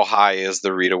 how high is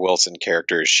the Rita Wilson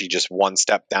character? Is she just one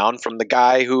step down from the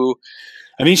guy who?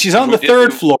 I mean, she's on the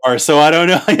third floor, so I don't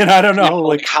know. I don't know.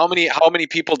 Like, how many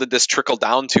people did this trickle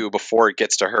down to before it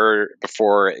gets to her?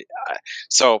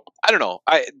 So I don't know.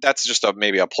 That's just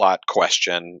maybe a plot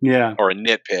question, or a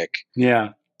nitpick.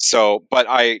 Yeah. So, but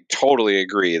I totally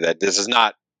agree that this is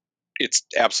not. It's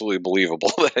absolutely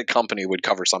believable that a company would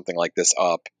cover something like this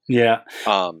up. Yeah.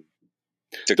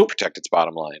 to The- protect its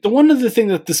bottom line. The one other thing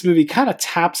that this movie kind of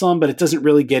taps on, but it doesn't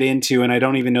really get into, and I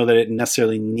don't even know that it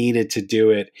necessarily needed to do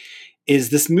it, is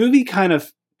this movie kind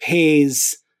of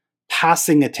pays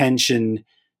passing attention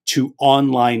to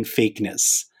online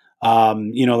fakeness.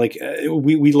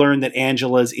 We learned that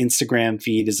Angela's Instagram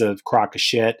feed is a crock of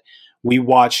shit. We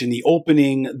watch in the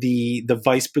opening the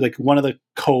vice, like one of the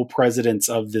co-presidents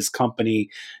of this company,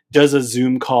 does a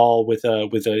Zoom call with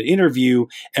an interview,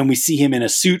 and we see him in a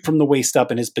suit from the waist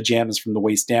up and his pajamas from the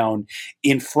waist down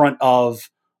in front of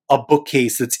a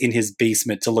bookcase that's in his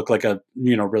basement to look like a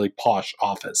really posh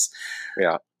office.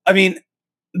 Yeah, I mean,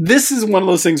 this is one of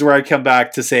those things where I come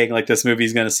back to saying like this movie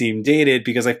is going to seem dated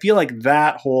because I feel like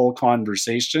that whole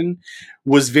conversation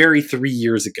was very 3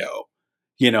 years ago.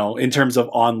 In terms of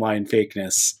online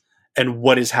fakeness and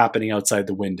what is happening outside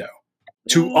the window.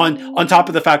 On top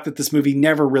of the fact that this movie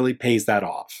never really pays that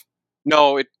off.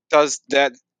 No, it does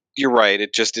that. You're right.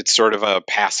 It's sort of a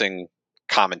passing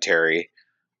commentary.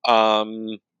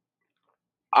 I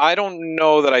don't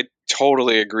know that I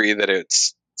totally agree that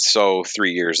it's so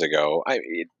 3 years ago.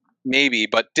 Maybe,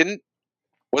 but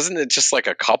wasn't it just like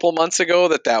a couple months ago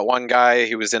that one guy,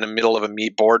 he was in the middle of a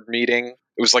board meeting?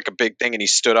 It was like a big thing, and he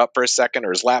stood up for a second, or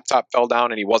his laptop fell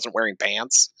down, and he wasn't wearing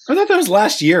pants. I thought that was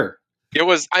last year. It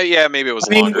was, maybe it was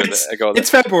longer ago. It's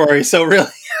February, so really,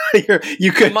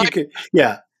 you could,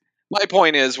 yeah. My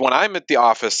point is, when I'm at the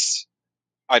office,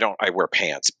 I wear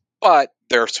pants, but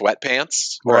they're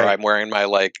sweatpants, or right. I'm wearing my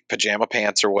like pajama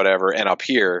pants or whatever, and up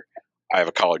here, I have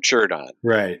a collared shirt on.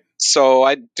 Right. So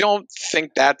I don't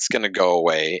think that's going to go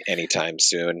away anytime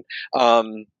soon.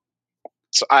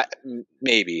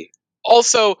 Maybe.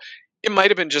 Also, it might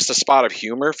have been just a spot of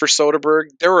humor for Soderbergh.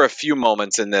 There were a few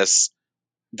moments in this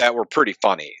that were pretty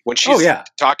funny. When she's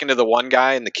talking to the one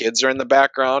guy and the kids are in the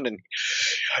background, and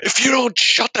if you don't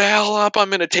shut the hell up, I'm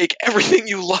going to take everything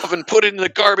you love and put it in the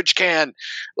garbage can.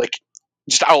 Like,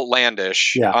 just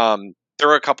outlandish. Yeah. There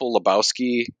were a couple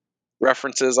Lebowski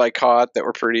references I caught that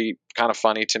were pretty kind of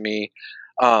funny to me.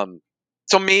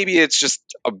 So maybe it's just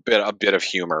a bit of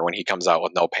humor when he comes out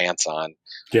with no pants on.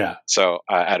 Yeah. So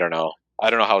I don't know. I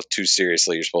don't know how too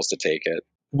seriously you're supposed to take it.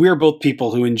 We're both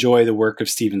people who enjoy the work of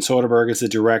Steven Soderbergh as a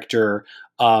director.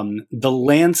 The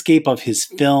landscape of his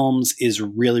films is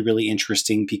really, really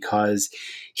interesting because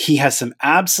he has some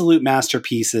absolute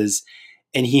masterpieces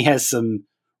and he has some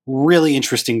really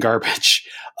interesting garbage.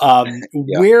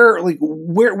 Where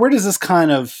does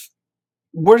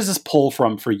this pull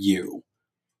from for you?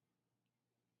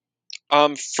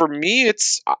 For me,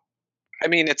 it's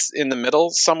in the middle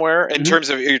somewhere in terms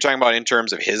of, you're talking about in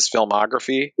terms of his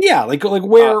filmography. Yeah.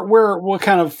 What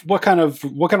kind of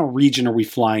region are we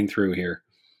flying through here?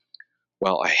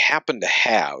 Well, I happen to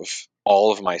have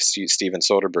all of my Steven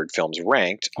Soderbergh films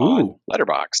ranked on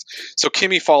Letterboxd. So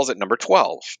KIMI falls at number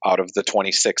 12 out of the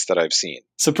 26 that I've seen.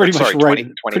 So pretty much right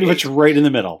in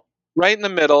the middle. Right in the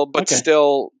middle, but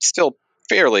still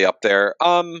fairly up there.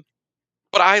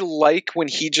 But I like when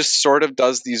he just sort of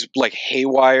does these like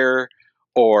Haywire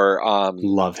or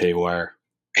love Haywire.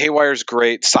 Haywire's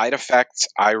great. Side Effects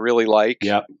I really like.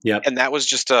 Yep. And that was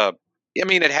just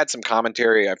it had some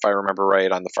commentary, if I remember right,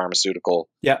 on the pharmaceutical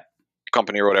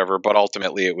company or whatever, but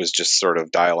ultimately it was just sort of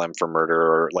Dial M for Murder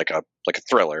or like a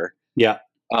thriller. Yeah.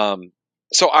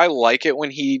 So I like it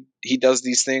when he does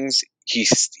these things. He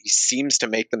seems to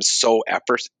make them so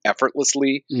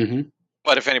effortlessly. Mm-hmm.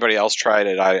 But if anybody else tried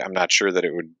it, I'm not sure that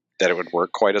it would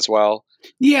work quite as well.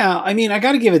 Yeah, I mean, I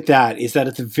got to give it that, is that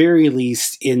at the very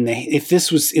least, if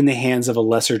this was in the hands of a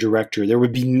lesser director, there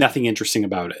would be nothing interesting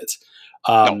about it.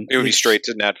 No, it would be straight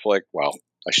to Netflix. Well,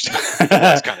 I should say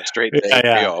it's kind of straight to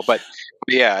HBO, but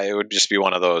yeah, it would just be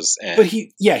one of those. But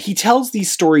he tells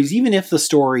these stories, even if the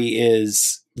story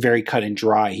is very cut and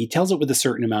dry, he tells it with a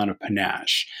certain amount of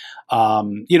panache.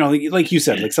 Like you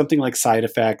said, like something like Side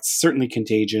Effects, certainly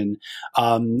Contagion,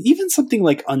 even something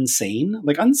like Unsane.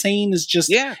 Like Unsane is just,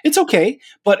 it's okay,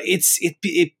 but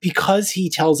it because he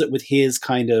tells it with his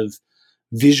kind of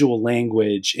visual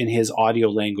language and his audio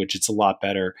language, it's a lot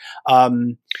better.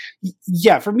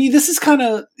 For me, this is kind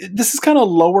of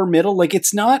lower middle. Like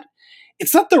it's not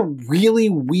the really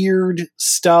weird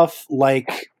stuff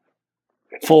like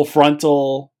Full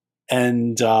Frontal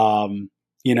and Schizopolis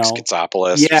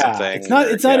or something.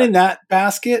 It's not in that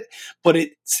basket, but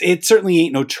it certainly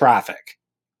ain't no Traffic.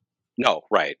 No,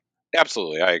 right.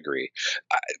 Absolutely, I agree.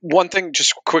 One thing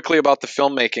just quickly about the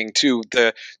filmmaking too,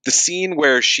 the scene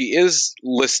where she is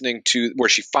listening to, where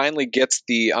she finally gets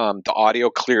the audio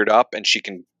cleared up and she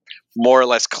can more or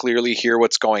less clearly hear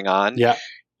what's going on. Yeah.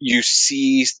 You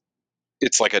see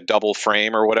it's like a double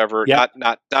frame or whatever. Yeah.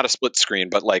 Not a split screen,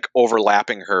 but like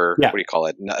overlapping her. Yeah. What do you call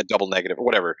it? A double negative or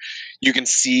whatever. You can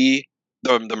see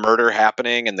the murder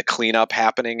happening and the cleanup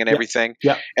happening and Yeah. everything.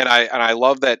 Yeah. And I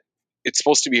love that it's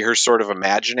supposed to be her sort of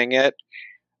imagining it.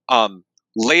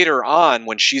 Later on,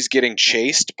 when she's getting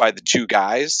chased by the two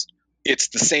guys, it's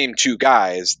the same two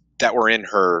guys that were in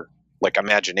her like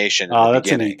imagination in the Oh, that's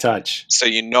a beginning. neat touch. So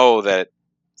you know that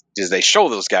they show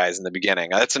those guys in the beginning.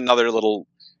 That's another little,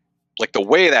 like, the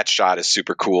way that shot is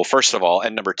super cool, first of all,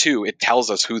 and number two, it tells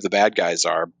us who the bad guys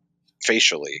are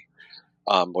facially,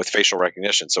 with facial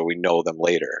recognition, so we know them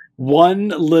later. One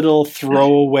little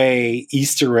throwaway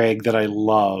Easter egg that I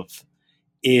love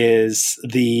is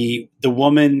the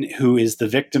woman who is the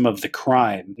victim of the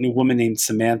crime, a woman named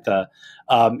Samantha.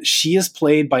 She is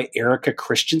played by Erica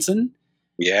Christensen.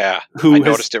 Yeah, I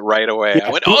noticed it right away. Yeah,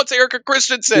 I went, "Oh, it's Erica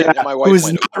Christensen!" Yeah, and my wife who's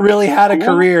went, not really had a "Who?"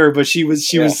 career, but she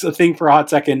was a thing for a hot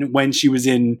second when she was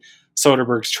in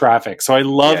Soderbergh's Traffic. So I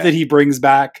love that he brings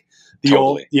back the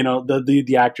old,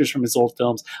 the actors from his old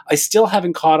films. I still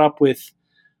haven't caught up with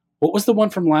what was the one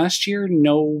from last year?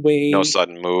 No Way, No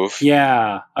Sudden Move.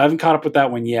 Yeah, I haven't caught up with that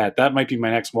one yet. That might be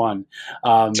my next one.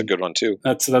 It's a good one too.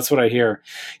 That's what I hear.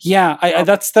 Yeah, I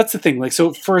that's the thing. Like,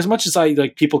 so for as much as I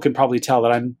like, people can probably tell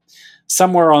that I'm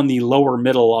somewhere on the lower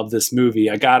middle of this movie.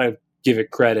 I gotta give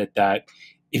it credit that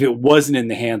if it wasn't in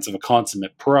the hands of a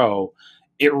consummate pro,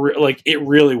 it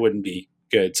really wouldn't be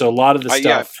good. So a lot of the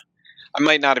stuff. I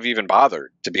might not have even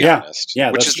bothered, to be honest.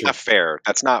 Yeah, which is true. not fair.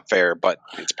 That's not fair, but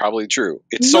it's probably true.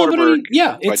 It's Soderbergh.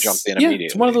 I jumped in immediately.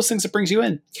 It's one of those things that brings you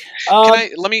in.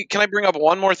 Can I bring up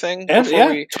one more thing?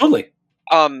 Totally.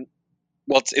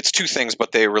 Well, it's two things,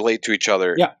 but they relate to each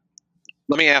other. Yeah.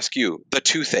 Let me ask you: the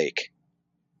toothache.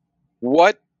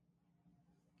 Why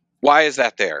is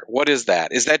that there? What is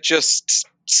that? Is that just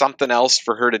something else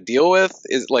for her to deal with?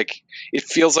 Is like, it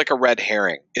feels like a red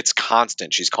herring. It's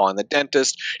constant. She's calling the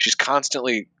dentist. She's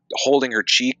constantly holding her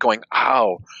cheek, going,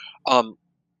 "Ow!"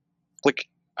 Like,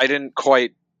 I didn't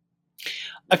quite.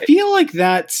 I feel like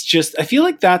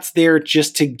that's there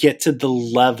just to get to the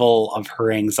level of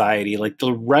her anxiety. Like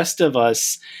the rest of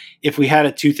us, if we had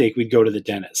a toothache, we'd go to the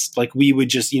dentist. Like we would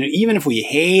just, even if we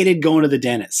hated going to the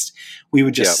dentist, we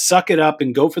would just suck it up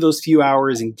and go for those few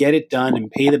hours and get it done and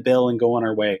pay the bill and go on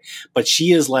our way. But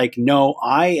she is like, no,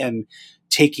 I am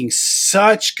taking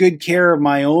such good care of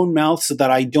my own mouth so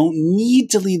that I don't need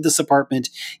to leave this apartment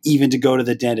even to go to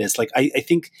the dentist. Like I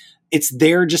think it's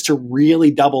there just to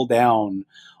really double down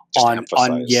on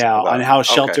how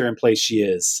shelter in place she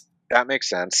is. That makes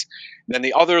sense. Then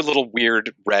the other little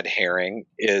weird red herring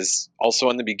is also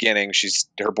in the beginning.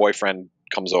 Her boyfriend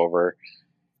comes over.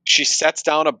 She sets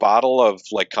down a bottle of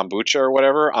like kombucha or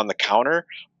whatever on the counter,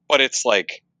 but it's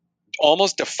like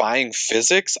almost defying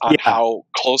physics on how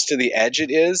close to the edge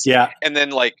it is. Yeah. And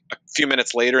then like a few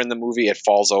minutes later in the movie, it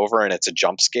falls over and it's a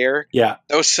jump scare. Yeah.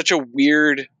 That was such a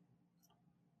weird.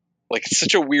 Like, it's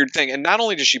such a weird thing. And not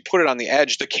only does she put it on the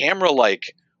edge, the camera,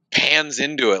 like, pans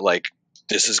into it, like,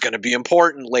 this is going to be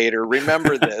important later.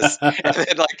 Remember this. And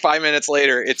then, like, 5 minutes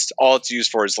later, it's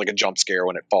used for is, like, a jump scare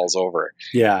when it falls over.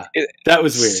 Yeah. That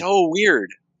was weird. So weird.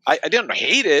 I didn't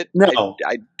hate it. No.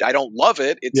 I don't love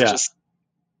it. It's just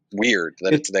weird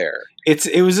that it's there.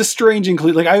 It was a strange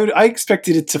include. Like, I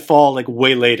expected it to fall, like,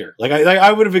 way later. Like,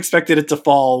 I would have expected it to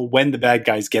fall when the bad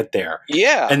guys get there.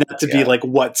 Yeah. And that to be, like,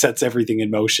 what sets everything in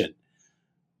motion.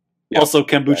 Yep, also,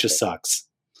 kombucha sucks.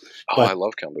 Oh, I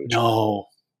love kombucha. No.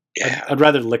 Yeah. I'd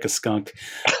rather lick a skunk.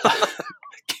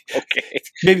 Okay.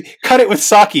 Maybe cut it with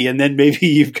sake, and then maybe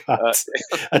you've got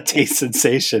a taste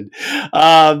sensation.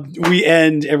 We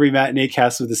end every matinee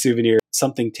cast with a souvenir,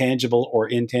 something tangible or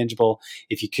intangible.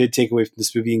 If you could take away from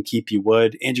this movie and keep, you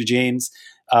would. Andrew James,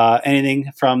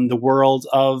 anything from the world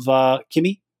of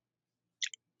KIMI?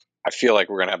 I feel like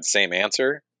we're going to have the same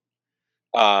answer.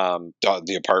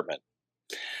 The apartment.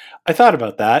 I thought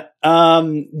about that.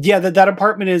 That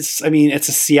apartment is, it's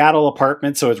a Seattle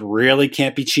apartment, so it really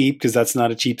can't be cheap because that's not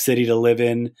a cheap city to live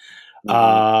in.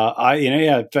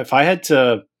 If I had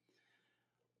to,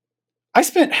 I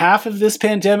spent half of this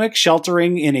pandemic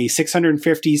sheltering in a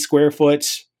 650 square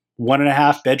foot,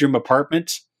 1.5 bedroom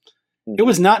apartment. Mm-hmm. It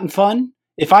was not fun.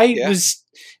 If I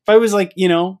was like,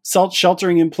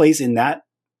 sheltering in place in that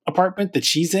apartment that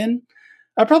she's in,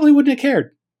 I probably wouldn't have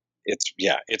cared.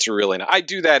 It's really not. I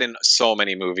do that in so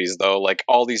many movies though. Like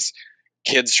all these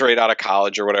kids straight out of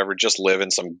college or whatever just live in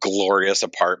some glorious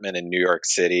apartment in New York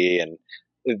City, and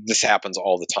this happens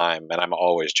all the time, and I'm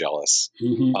always jealous.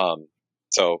 Mm-hmm.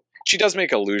 So she does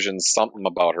make allusions, something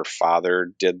about her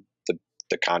father did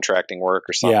the contracting work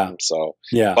or something. Yeah. So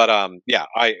yeah, but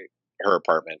her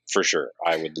apartment for sure.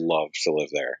 I would love to live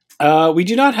there. We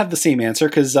do not have the same answer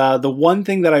because the one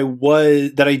thing that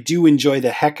I do enjoy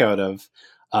the heck out of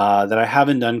that I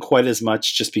haven't done quite as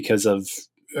much just because of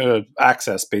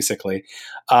access, basically,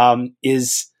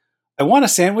 is I want a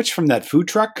sandwich from that food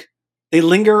truck. They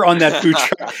linger on that food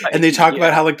truck and they talk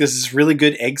about how like this is really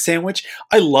good egg sandwich.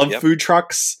 I love food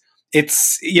trucks.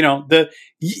 It's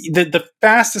the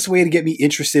fastest way to get me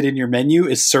interested in your menu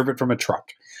is serve it from a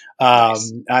truck.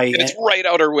 Nice. And it's right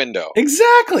out our window.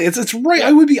 Exactly. It's right. Yeah.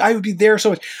 I would be there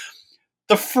so much.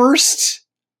 The first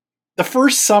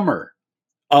summer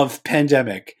of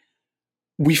pandemic,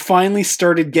 we finally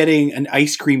started getting an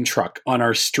ice cream truck on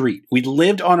our street. We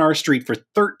lived on our street for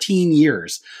 13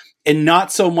 years and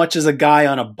not so much as a guy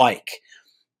on a bike.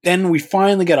 Then we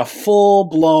finally got a full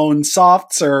blown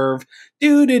soft serve,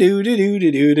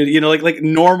 like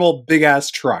normal big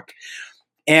ass truck.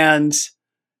 And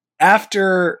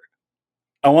after,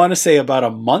 I want to say about a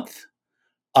month,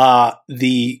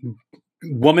 the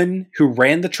woman who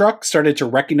ran the truck started to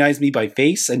recognize me by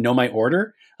face and know my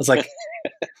order. I was like,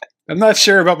 I'm not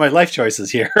sure about my life choices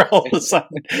here. All of a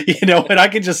sudden, and I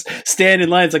can just stand in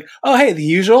line. It's like, oh, hey, the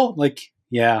usual. Like,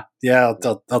 yeah,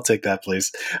 I'll take that,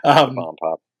 please. Mom,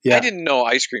 Pop. Yeah. I didn't know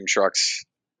ice cream trucks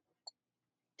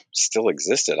still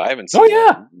existed. I haven't seen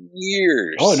them in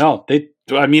years. Oh no,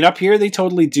 up here they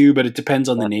totally do, but it depends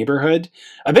on the neighborhood.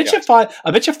 I bet you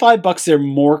 $5 they're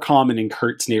more common in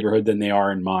Kurt's neighborhood than they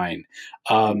are in mine.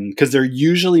 Because they're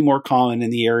usually more common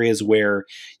in the areas where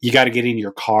you got to get in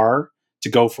your car to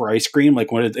go for ice cream,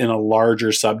 like when it's in a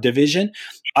larger subdivision.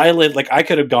 I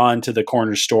could have gone to the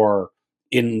corner store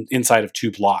inside of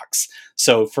 2 blocks.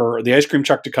 So for the ice cream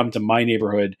truck to come to my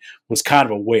neighborhood was kind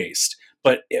of a waste.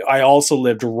 But I also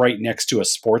lived right next to a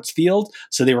sports field,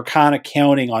 so they were kind of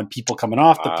counting on people coming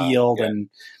off the field and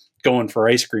going for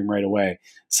ice cream right away.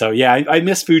 So yeah, I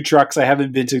miss food trucks. I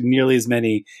haven't been to nearly as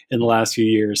many in the last few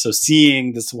years. So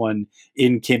seeing this one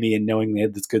in KIMI and knowing they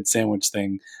had this good sandwich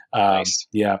thing, nice.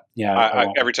 Yeah.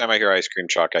 Every time I hear ice cream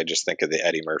truck, I just think of the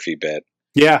Eddie Murphy bit.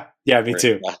 Yeah, me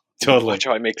too. Totally. Watch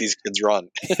how I make these kids run.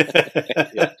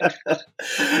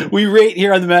 We rate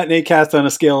here on the Matinee Cast on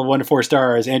a scale of 1 to 4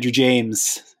 stars. Andrew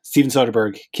James, Steven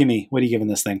Soderbergh, KIMI. What are you giving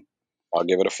this thing? I'll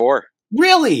give it a 4.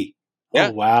 Really? Yeah.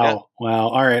 Oh, wow. Yeah. Wow.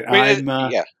 All right.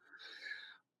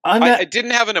 I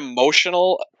didn't have an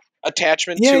emotional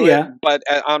attachment to it, but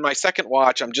on my second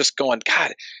watch, I'm just going,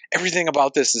 God, everything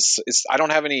about this is I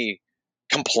don't have any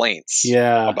complaints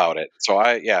about it. So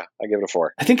I give it a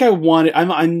 4. I think I wanted,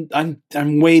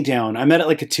 I'm way down. I'm at it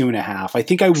like a 2.5. I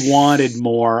think I wanted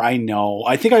more. I know.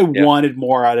 I think I wanted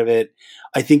more out of it.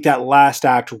 I think that last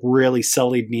act really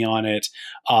sullied me on it.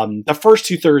 The first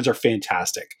 2/3 are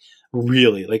fantastic.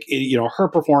 Really. Like, her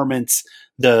performance,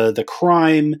 the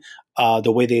crime,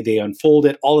 the way they unfold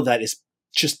it, all of that is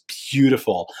just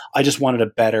beautiful. I just wanted a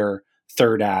better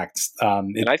third act. I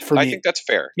think that's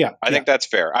fair. Yeah. I think that's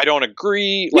fair. I don't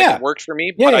agree. It worked for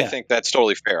me, but I think that's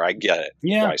totally fair. I get it.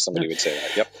 Yeah. Why somebody would say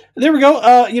that. Yep. There we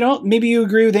go. Maybe you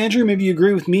agree with Andrew. Maybe you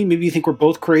agree with me. Maybe you think we're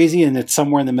both crazy and it's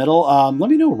somewhere in the middle. Let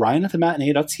me know. Ryan at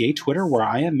thematinee.ca, Twitter, where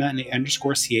I am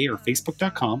matinee_ca, or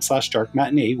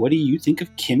facebook.com/darkmatinee. What do you think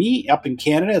of KIMI? Up in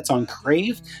Canada, it's on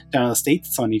Crave. Down in the States,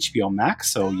 it's on HBO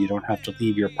Max, so you don't have to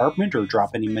leave your apartment or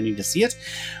drop any money to see it.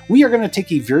 We are going to take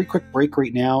a very quick break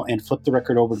right now and flip the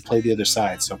record over to play the other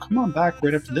side. So come on back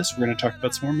right after this. We're going to talk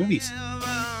about some more movies.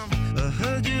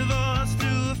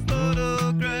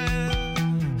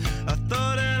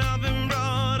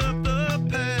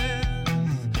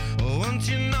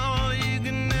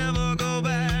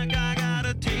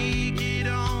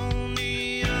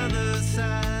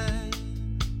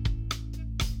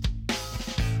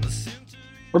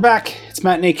 We're back. It's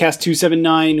Matinee Cast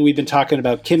 279. We've been talking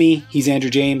about KIMI. He's Andrew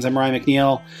James. I'm Ryan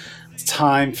McNeil. It's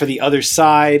time for the other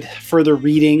side. Further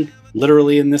reading,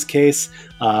 literally in this case,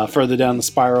 further down the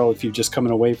spiral if you've just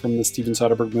coming away from the Steven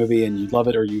Soderbergh movie and you love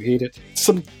it or you hate it.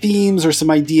 Some themes or some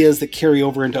ideas that carry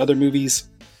over into other movies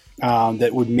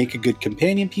that would make a good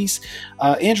companion piece.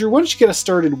 Andrew, why don't you get us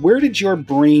started? Where did your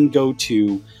brain go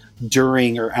to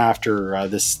during or after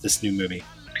this new movie?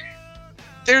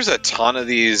 There's a ton of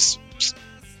these.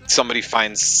 Somebody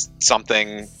finds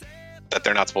something that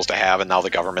they're not supposed to have, and now the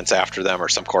government's after them, or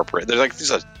some corporate.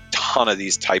 There's a ton of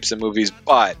these types of movies,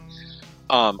 but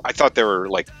I thought there were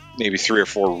like maybe 3 or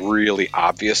 4 really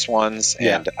obvious ones,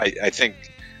 and I think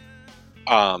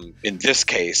in this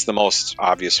case, the most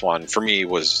obvious one for me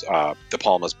was De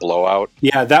Palma's Blowout.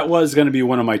 Yeah, that was going to be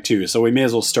one of my 2, so we may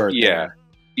as well start there.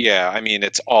 Yeah, I mean,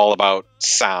 it's all about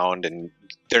sound, and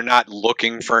they're not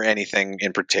looking for anything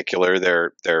in particular.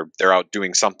 They're out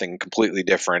doing something completely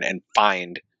different and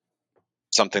find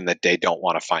something that they don't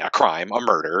want to find, a crime, a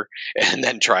murder, and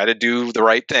then try to do the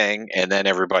right thing, and then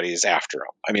everybody's after them.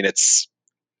 I mean, it's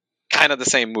kind of the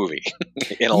same movie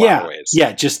in a lot of ways.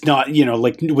 Yeah, just not,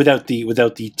 like without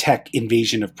the tech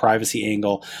invasion of privacy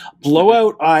angle. Mm-hmm.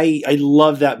 Blowout, I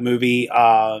love that movie.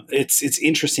 It's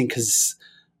interesting because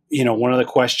one of the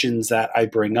questions that I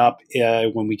bring up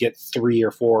when we get 3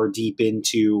 or 4 deep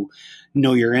into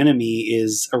Know Your Enemy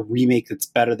is a remake that's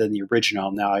better than the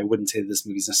original. Now, I wouldn't say this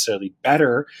movie is necessarily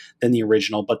better than the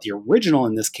original, but the original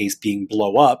in this case being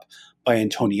Blow Up by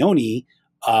Antonioni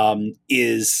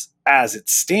is, as it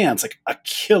stands, like a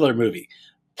killer movie.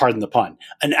 Pardon the pun.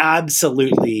 An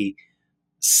absolutely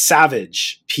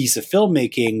savage piece of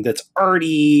filmmaking that's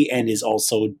arty and is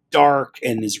also dark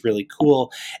and is really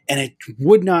cool, and it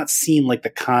would not seem like the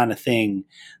kind of thing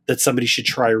that somebody should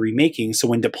try remaking. So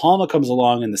when De Palma comes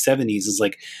along in the 70s, is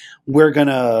like, we're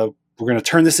gonna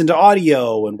turn this into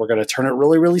audio, and we're gonna turn it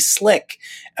really, really slick,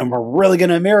 and we're really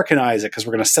gonna Americanize it because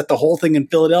we're gonna set the whole thing in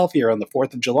Philadelphia on the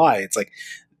 4th of July. It's like,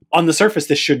 on the surface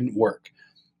this shouldn't work,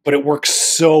 but it works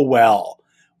so well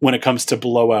when it comes to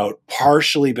Blowout,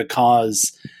 partially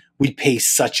because we pay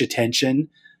such attention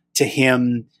to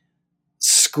him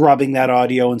scrubbing that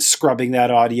audio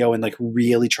and like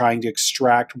really trying to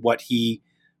extract what he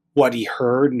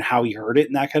heard and how he heard it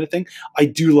and that kind of thing. I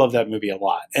do love that movie a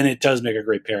lot, and it does make a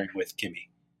great pairing with KIMI.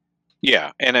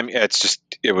 Yeah, and I mean,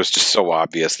 it was just so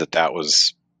obvious that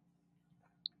was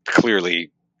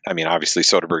clearly. I mean, obviously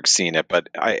Soderbergh's seen it, but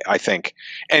I think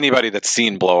anybody that's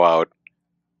seen Blowout,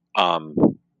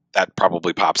 that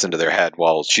probably pops into their head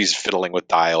while she's fiddling with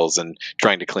dials and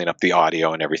trying to clean up the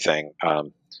audio and everything.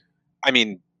 I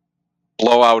mean,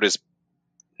 Blowout is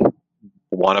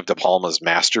one of De Palma's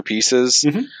masterpieces,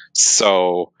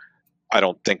 so I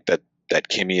don't think that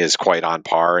KIMI is quite on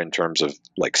par in terms of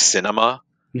like cinema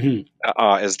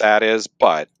as that is,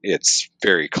 but it's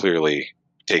very clearly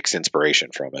takes inspiration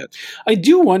from it. I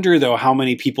do wonder, though, how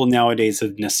many people nowadays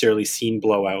have necessarily seen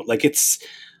Blowout. Like, it's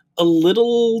a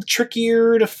little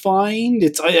trickier to find.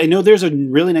 I know there's a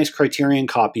really nice Criterion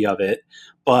copy of it,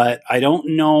 but I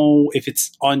don't know if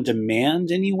it's on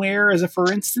demand anywhere, as a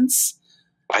for instance.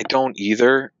 I don't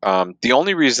either. The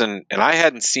only reason, and I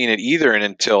hadn't seen it either, and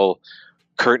until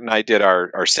Kurt and I did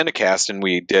our Cinecast, and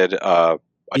we did a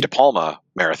De Palma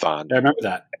marathon. I remember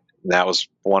that. And that was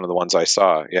one of the ones I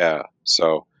saw. Yeah.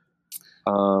 So.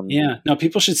 No,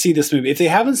 people should see this movie if they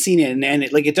haven't seen it, and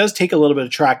it does take a little bit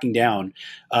of tracking down.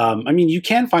 I mean, you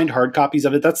can find hard copies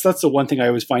of it. That's the one thing I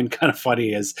always find kind of funny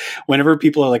is whenever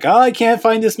people are like, "Oh, I can't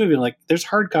find this movie," I'm like, there's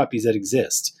hard copies that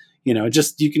exist.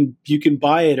 Just you can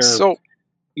buy it or. So,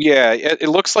 yeah, it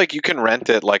looks like you can rent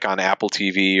it like on Apple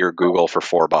TV or Google for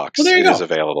 $4. Well, there you it go. is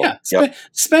available. Yeah,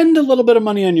 spend a little bit of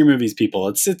money on your movies, people.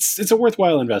 It's a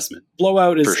worthwhile investment.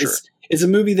 Blowout is a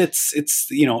movie that's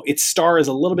its star is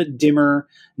a little bit dimmer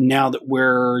now that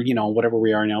we're whatever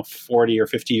we are now 40 or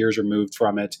 50 years removed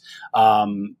from it,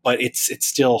 but it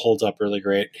still holds up really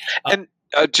great. And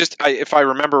if I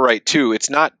remember right too, it's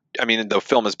not. I mean, the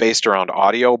film is based around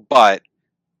audio, but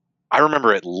I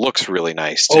remember it looks really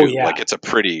nice too. Oh, yeah. Like it's a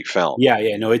pretty film.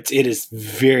 Yeah. No, it is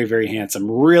very, very handsome,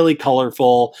 really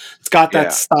colorful. It's got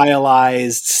that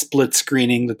stylized split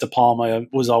screening that De Palma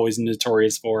was always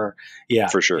notorious for. Yeah,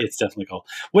 for sure. It's definitely cool.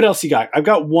 What else you got? I've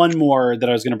got one more that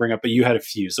I was going to bring up, but you had a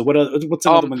few. So what's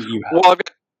another one that you have? Well, I've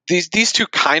got these two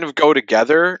kind of go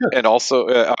together, and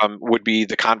also would be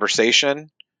The Conversation,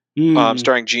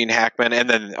 starring Gene Hackman, and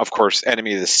then of course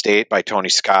Enemy of the State by Tony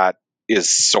Scott is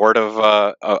sort of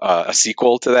a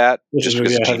sequel to that. Just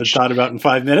because I haven't thought about in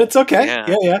 5 minutes. Okay,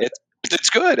 yeah. It's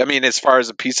good. I mean, as far as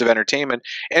a piece of entertainment,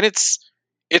 and it's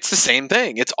the same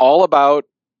thing. It's all about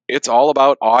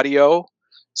audio.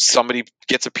 Somebody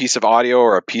gets a piece of audio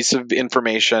or a piece of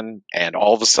information, and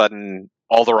all of a sudden,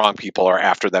 all the wrong people are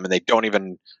after them, and they don't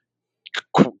even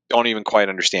quite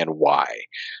understand why.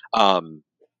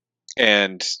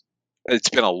 And it's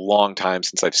been a long time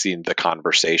since I've seen The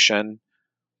Conversation.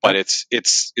 But it's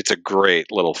a great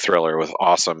little thriller with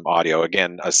awesome audio.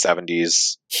 Again, a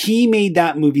 70s. He made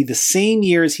that movie the same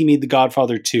year as he made The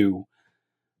Godfather 2.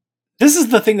 This is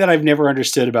the thing that I've never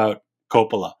understood about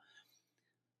Coppola.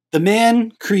 The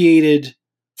man created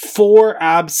 4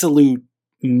 absolute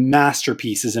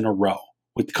masterpieces in a row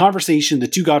with The Conversation, the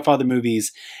 2 Godfather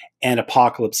movies, and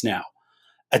Apocalypse Now.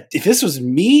 If this was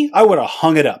me, I would have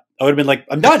hung it up. I would have been like,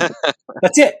 I'm done.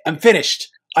 That's it. I'm finished.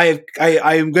 I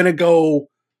am going to go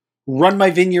run my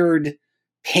vineyard,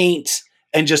 paint,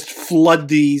 and just flood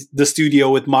the studio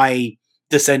with my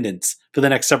descendants for the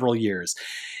next several years.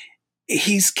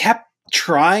 He's kept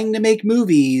trying to make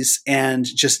movies and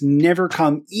just never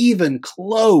come even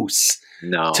close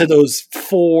to those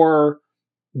 4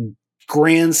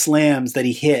 grand slams that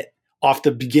he hit off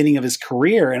the beginning of his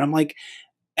career. And I'm like,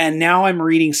 and now I'm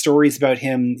reading stories about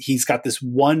him. He's got this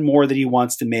one more that he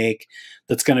wants to make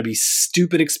that's going to be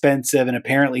stupid expensive, and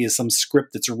apparently is some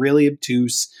script that's really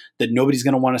obtuse that nobody's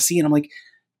going to want to see. And I'm like,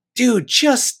 dude,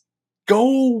 just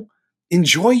go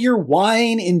enjoy your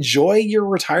wine, enjoy your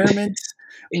retirement.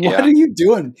 What Yeah. are you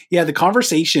doing? Yeah, the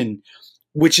Conversation,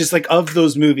 which is like of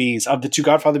those movies, of the two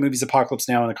Godfather movies, Apocalypse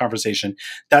Now and The Conversation,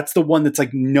 that's the one that's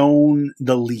like known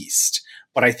the least.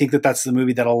 But I think that that's the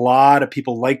movie that a lot of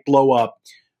people like Blow Up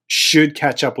should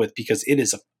catch up with, because it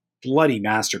is a bloody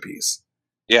masterpiece.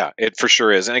 Yeah, it for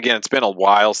sure is. And again, it's been a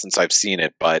while since I've seen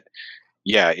it, but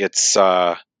yeah, it's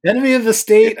Enemy of the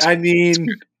State, it's, I mean,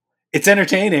 it's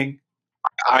entertaining.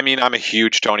 I mean, I'm a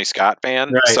huge Tony Scott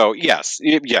fan, Right. so yes,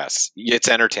 it's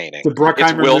entertaining. The It's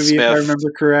Bruckheimer Will movie, if I Smith.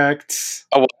 remember correct.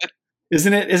 Oh, what?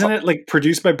 Isn't it like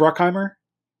produced by Bruckheimer?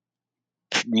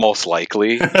 Most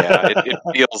likely, yeah. It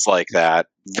feels like that.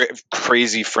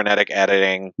 Crazy frenetic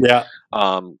editing. Yeah.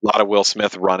 A lot of Will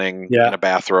Smith running Yeah. in a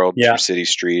bathrobe Yeah. through city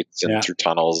streets and Yeah. through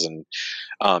tunnels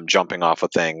and jumping off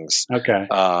of things. Okay.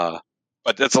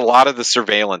 But that's a lot of the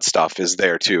surveillance stuff is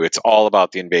there too. It's all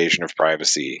about the invasion of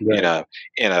privacy Right.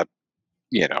 in a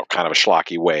kind of a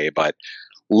schlocky way, but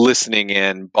listening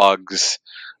in, bugs,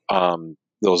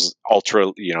 those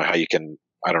ultra, how you can,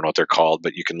 I don't know what they're called,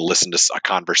 but you can listen to a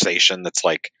conversation that's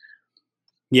like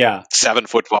Yeah. 7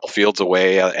 football fields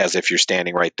away, as if you're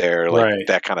standing right there, like Right.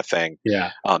 that kind of thing.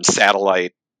 Yeah.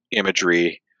 Satellite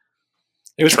imagery,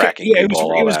 It was tracking yeah, people,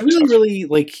 all it was that really, stuff. really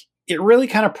like, it really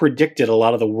kind of predicted a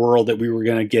lot of the world that we were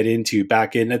going to get into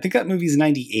back in, I think that movie's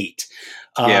 98.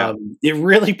 Yeah. It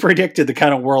really predicted the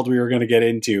kind of world we were going to get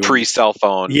into. Pre-cell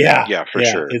phone. Yeah. Yeah, for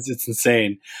sure. It's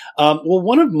insane. Well,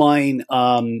 one of mine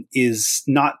is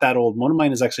not that old. One of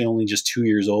mine is actually only just 2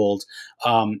 years old.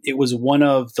 It was one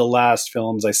of the last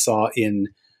films I saw in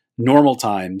normal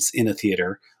times in a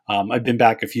theater. I've been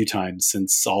back a few times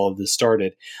since all of this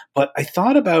started, but I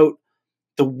thought about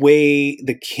the way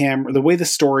the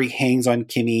story hangs on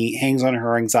Kimmy, hangs on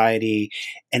her anxiety,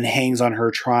 and hangs on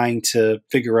her trying to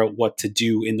figure out what to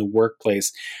do in the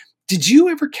workplace. Did you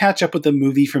ever catch up with a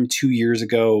movie from 2 years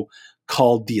ago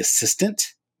called The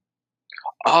Assistant?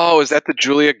 Oh, is that the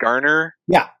Julia Garner?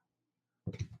 Yeah.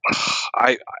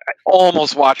 I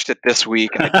almost watched it this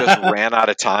week and I just ran out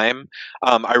of time.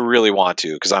 I really want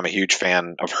to, because I'm a huge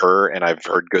fan of her and I've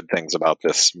heard good things about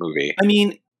this movie. I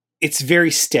mean, it's very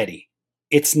steady.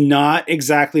 It's not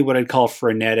exactly what I'd call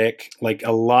frenetic. Like,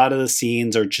 a lot of the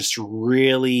scenes are just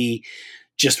really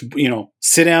just,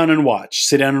 sit down and watch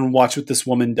what this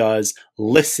woman does.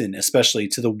 Listen, especially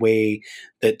to the way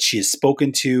that she is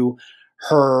spoken to.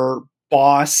 Her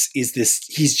boss is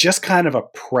he's just kind of a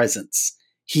presence.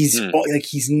 He's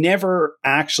he's never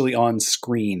actually on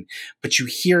screen, but you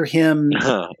hear him.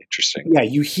 Interesting. Yeah,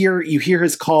 you hear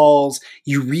his calls,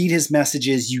 you read his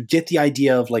messages, you get the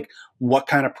idea of like what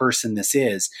kind of person this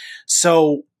is.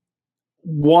 So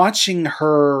watching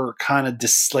her kind of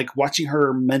watching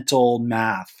her mental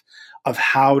math of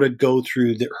how to go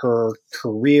through her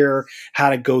career, how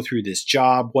to go through this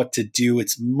job, what to do.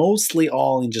 It's mostly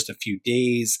all in just a few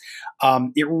days.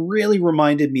 It really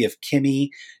reminded me of Kimmy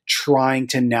trying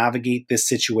to navigate this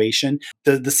situation.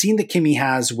 The scene that Kimmy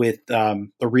has with the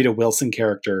Rita Wilson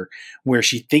character, where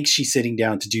she thinks she's sitting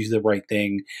down to do the right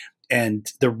thing and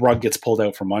the rug gets pulled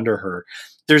out from under her.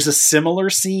 There's a similar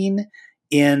scene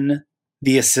in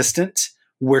The Assistant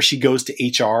where she goes to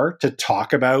HR to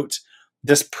talk about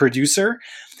this producer.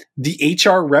 The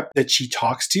HR rep that she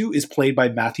talks to is played by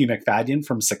Matthew McFadden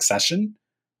from Succession.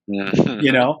 Yeah.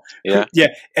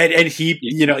 And he,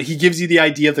 he gives you the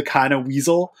idea of the kind of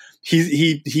weasel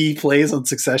he plays on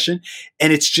Succession.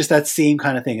 And it's just that same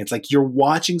kind of thing. It's like you're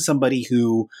watching somebody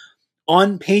who,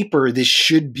 on paper, this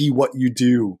should be what you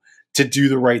do to do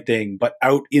the right thing, but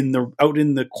out in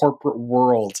the corporate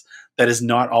world, that is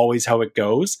not always how it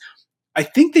goes. I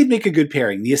think they'd make a good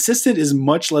pairing. The Assistant is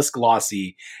much less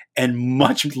glossy and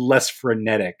much less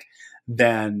frenetic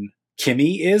than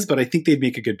Kimmy is, but I think they'd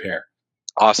make a good pair.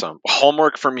 Awesome.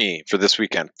 Homework for me for this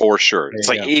weekend, for sure. It's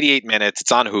like 88 minutes.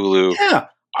 It's on Hulu. Yeah.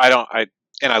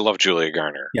 And I love Julia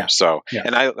Garner. Yeah. So, yeah.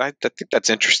 And I think that's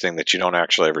interesting that you don't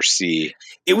actually ever see.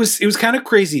 It was kind of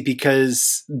crazy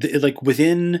because like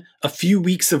within a few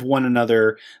weeks of one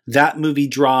another, that movie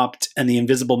dropped and The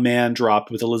Invisible Man dropped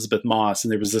with Elizabeth Moss.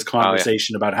 And there was this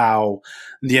conversation about how,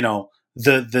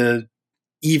 the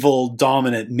evil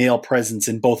dominant male presence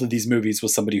in both of these movies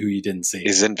was somebody who you didn't see.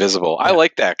 Is invisible. Yeah. I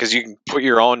like that because you can put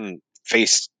your own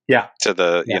face to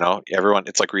the, everyone,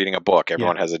 it's like reading a book.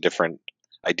 Everyone has a different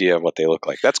idea of what they look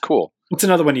like. That's cool. What's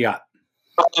another one you got?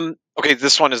 Okay,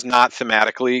 this one is not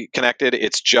thematically connected.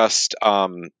 It's just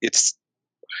it's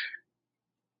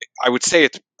I would say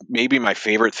it's maybe my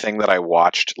favorite thing that I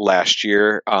watched last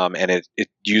year. And it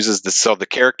uses the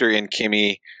character in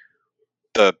Kimmy,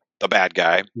 the bad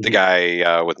guy, the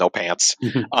guy with no pants.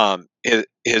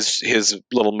 His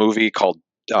little movie called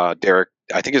Derek.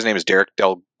 I think his name is Derek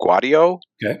Del Guadio.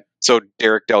 Okay. So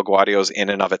Derek Del Guadio's In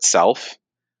and of Itself,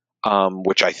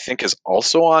 which I think is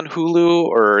also on Hulu,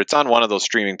 or it's on one of those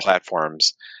streaming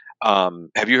platforms.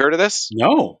 Have you heard of this?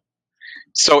 No.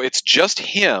 So it's just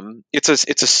him. It's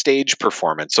a stage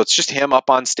performance. So it's just him up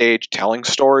on stage telling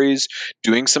stories,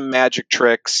 doing some magic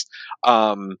tricks,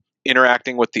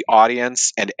 interacting with the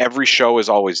audience, and every show is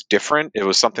always different. It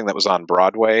was something that was on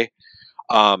Broadway,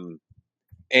 and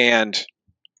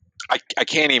I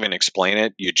can't even explain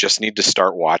it. You just need to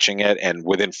start watching it, and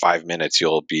within 5 minutes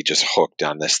you'll be just hooked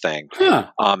on this thing. Huh.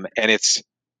 And it's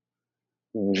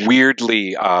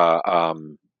weirdly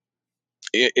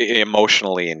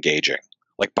emotionally engaging.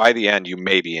 Like by the end, you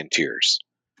may be in tears.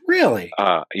 Really?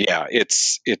 Yeah,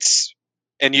 it's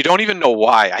and you don't even know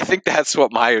why. I think that's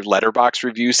what my Letterboxd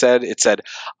review said. It said,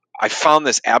 I found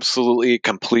this absolutely,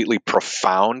 completely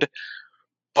profound,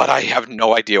 but I have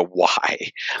no idea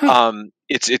why. Huh.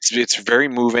 It's very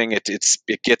moving. It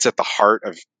gets at the heart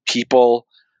of people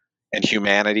and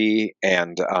humanity,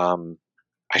 and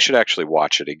I should actually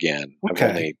watch it again.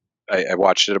 Okay. I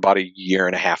watched it about a year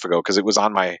and a half ago because it was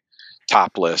on my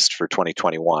top list for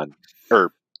 2021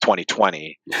 or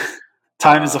 2020.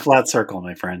 Time is a flat circle,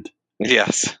 my friend.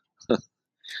 Yes.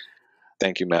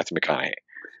 Thank you, Matthew McConaughey.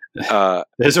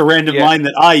 There's a random line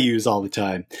that I use all the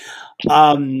time.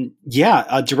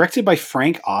 Directed by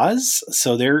Frank Oz.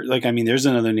 So there's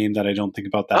another name that I don't think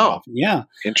about that often. Yeah.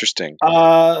 Interesting.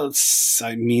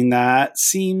 I mean, that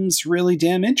seems really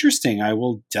damn interesting. I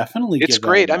will definitely It's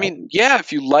great. I mean, yeah,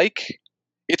 if you like,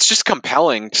 it's just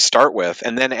compelling to start with.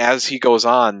 And then as he goes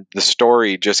on, the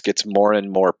story just gets more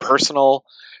and more personal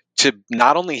to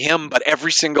not only him, but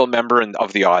every single member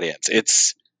of the audience.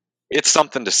 It's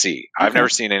something to see. Okay. I've never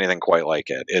seen anything quite like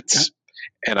it.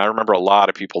 And I remember a lot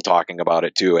of people talking about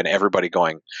it too, and everybody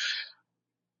going,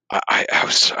 I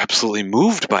was absolutely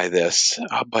moved by this,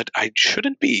 but I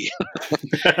shouldn't be.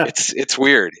 It's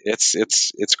weird.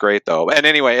 It's great though. And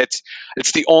anyway,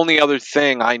 it's the only other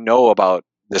thing I know about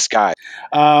this guy.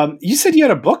 You said you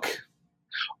had a book?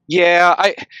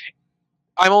 Yeah,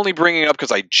 I'm only bringing it up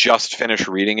because I just finished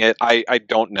reading it. I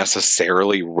don't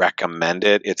necessarily recommend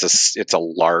it. It's a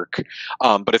lark,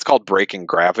 but it's called Breaking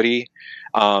Gravity.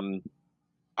 I'm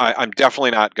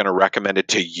definitely not going to recommend it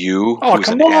to you, who's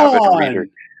an avid reader.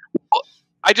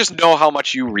 I just know how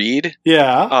much you read.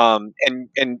 Yeah.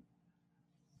 And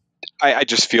I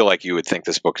just feel like you would think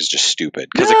this book is just stupid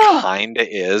because it kind of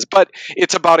is. But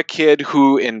it's about a kid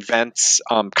who invents,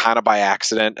 kind of by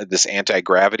accident, this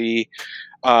anti-gravity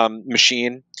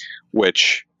machine,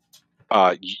 which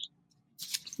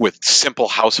with simple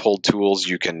household tools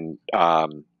you can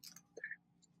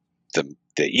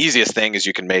the easiest thing is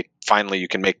you can make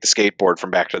the skateboard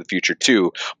from Back to the Future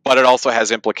 2, but it also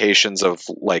has implications of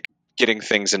like getting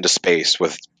things into space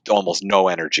with almost no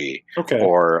energy,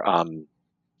 or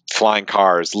flying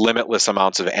cars, limitless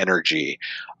amounts of energy.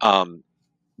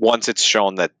 Once it's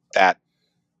shown that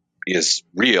is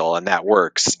real and that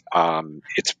works,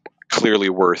 it's clearly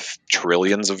worth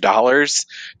trillions of dollars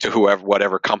to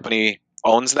whatever company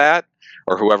owns that,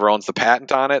 or whoever owns the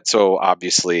patent on it. So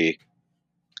obviously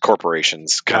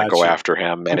corporations kind of go after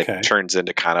him, and it turns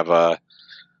into kind of a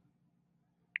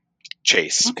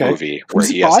chase movie where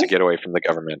he has to get away from the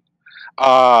government.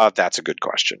 That's a good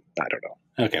question. I don't know.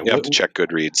 Okay. You have to check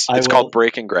Goodreads. It's called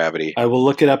Breaking Gravity. I will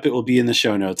look it up. It will be in the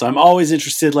show notes. I'm always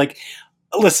interested. Like,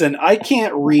 listen, I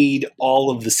can't read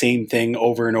all of the same thing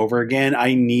over and over again.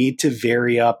 I need to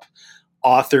vary up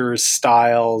authors,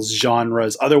 styles,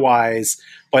 genres. Otherwise,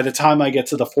 by the time I get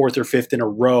to the fourth or fifth in a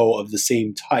row of the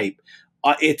same type,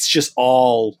 it's just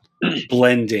all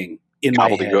blending in my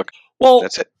head. Well,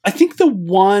 that's it. I think the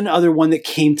one other one that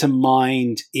came to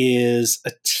mind is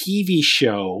a TV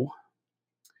show,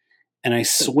 and I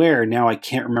swear now I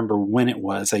can't remember when it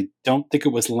was. I don't think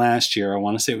it was last year. I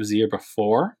want to say it was the year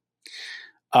before.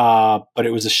 But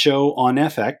it was a show on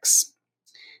FX,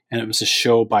 and it was a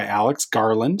show by Alex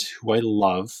Garland, who I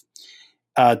love.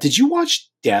 Did you watch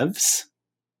Devs?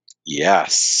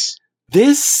 Yes.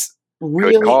 This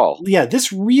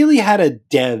really had a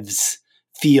Devs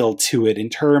feel to it in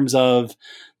terms of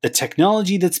the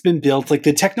technology that's been built. Like,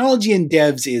 the technology in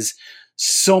Devs is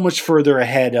so much further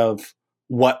ahead of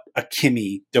what a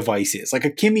KIMI device is. Like,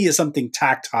 a KIMI is something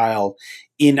tactile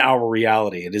in our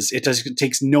reality. It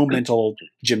takes no mental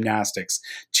gymnastics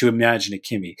to imagine a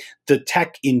Kimi. The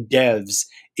tech in devs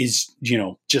is,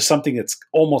 just something that's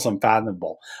almost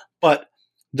unfathomable. But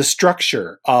the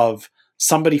structure of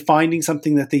somebody finding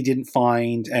something that they didn't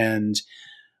find, and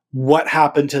what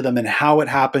happened to them and how it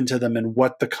happened to them, and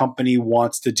what the company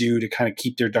wants to do to kind of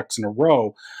keep their ducks in a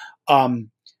row.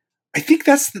 I think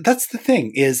that's the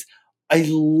thing is I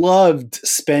loved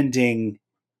spending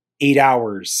 8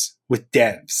 hours with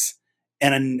devs.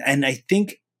 And I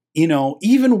think,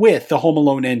 even with the Home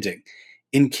Alone ending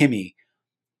in Kimi,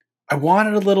 I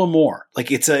wanted a little more.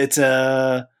 Like it's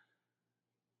a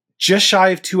just shy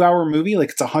of 2-hour movie.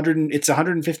 Like it's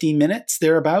 115 minutes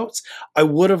thereabouts. I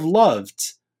would have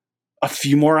loved a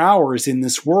few more hours in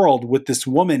this world with this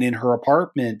woman in her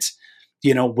apartment,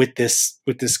 with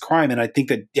this crime. And I think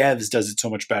that devs does it so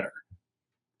much better.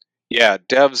 Yeah,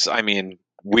 devs. I mean,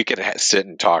 we could sit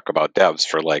and talk about devs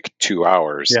for like 2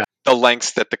 hours. Yeah. The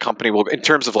lengths that the company will, in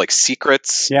terms of like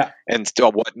secrets, Yeah. and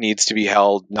still what needs to be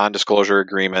held, non-disclosure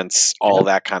agreements, all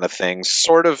that kind of thing,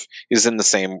 sort of is in the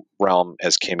same realm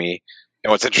as Kimi. And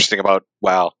what's interesting about,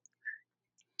 well,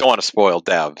 don't want to spoil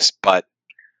devs, but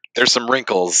there's some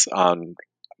wrinkles on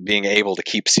being able to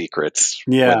keep secrets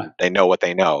when they know what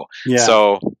they know. Yeah.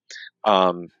 So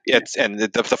it's, and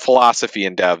the philosophy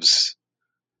in devs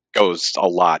goes a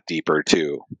lot deeper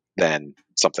too than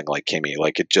something like Kimi.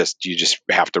 Like you just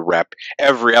have to wrap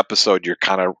every episode. You're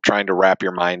kind of trying to wrap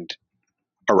your mind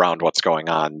around what's going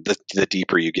on. The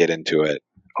deeper you get into it.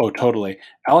 Oh, totally.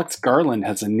 Alex Garland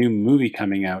has a new movie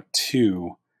coming out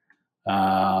too,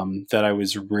 that I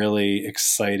was really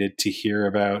excited to hear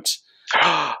about.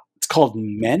 It's called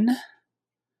Men.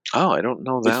 Oh, I don't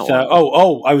know that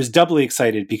one. I was doubly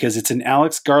excited because it's an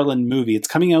Alex Garland movie. It's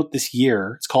coming out this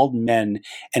year. It's called Men,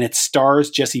 and it stars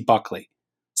Jessie Buckley.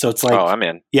 So it's like, oh, I'm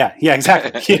in. Yeah,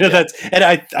 exactly. That's, and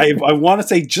I want to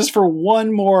say, just for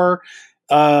one more,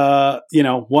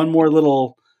 one more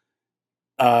little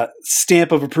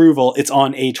stamp of approval, it's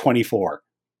on A24.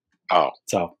 Oh,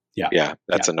 so yeah,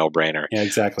 that's a no-brainer. Yeah,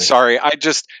 exactly. Sorry,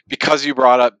 because you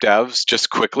brought up devs, just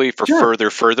quickly for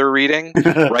further reading.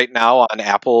 Right now on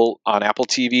Apple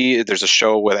TV, there's a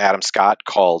show with Adam Scott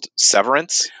called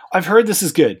Severance. I've heard this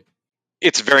is good.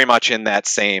 It's very much in that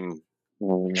same.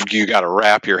 You got to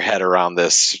wrap your head around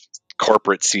this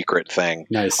corporate secret thing.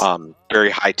 Nice.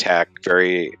 Very high tech.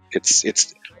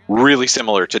 It's really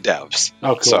similar to devs.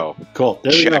 Oh, cool. So cool.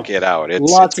 Check it out.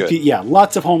 It's good.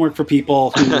 Lots of homework for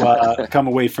people who come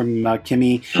away from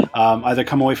Kimi. Either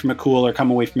come away from it cool or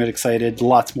come away from it excited.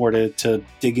 Lots more to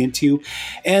dig into.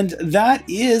 And that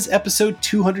is episode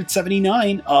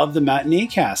 279 of the Matinee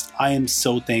Cast. I am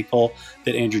so thankful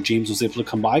that Andrew James was able to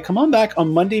come by. Come on back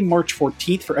on Monday, March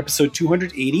 14th for episode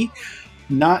 280.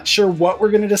 Not sure what we're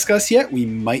going to discuss yet. We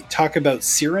might talk about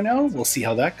Cyrano. We'll see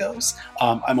how that goes.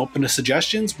 I'm open to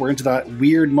suggestions. We're into that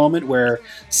weird moment where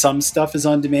some stuff is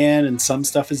on demand and some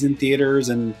stuff is in theaters,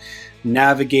 and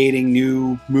navigating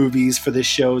new movies for this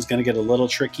show is going to get a little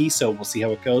tricky. So we'll see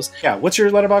how it goes. Yeah. What's your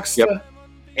letterbox? Yep.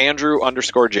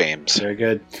 Andrew_James. Very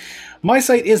good. My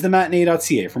site is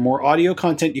thematinee.ca. For more audio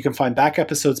content, you can find back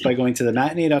episodes by going to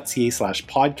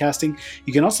thematinee.ca/podcasting.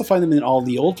 You can also find them in all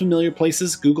the old familiar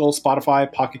places: Google,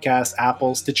 Spotify, Pocket Cast,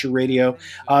 Apple, Stitcher Radio.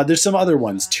 There's some other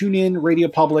ones: TuneIn, Radio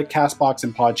Public, CastBox,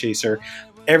 and Podchaser.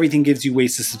 Everything gives you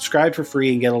ways to subscribe for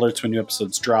free and get alerts when new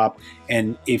episodes drop.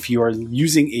 And if you are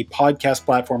using a podcast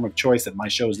platform of choice that my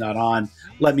show is not on,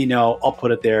 let me know. I'll put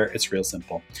it there. It's real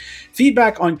simple.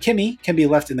 Feedback on Kimi can be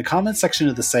left in the comments section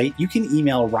of the site. You can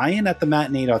email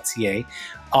ryan@thematinee.ca.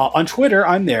 On Twitter,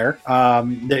 I'm there.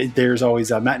 There's always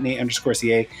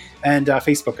matinee_ca. And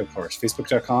Facebook, of course.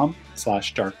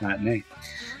 Facebook.com/darkmatinee.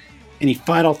 Any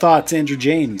final thoughts, Andrew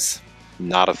James?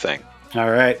 Not a thing.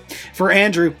 All right. For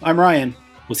Andrew, I'm Ryan.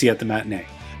 We'll see you at the matinee.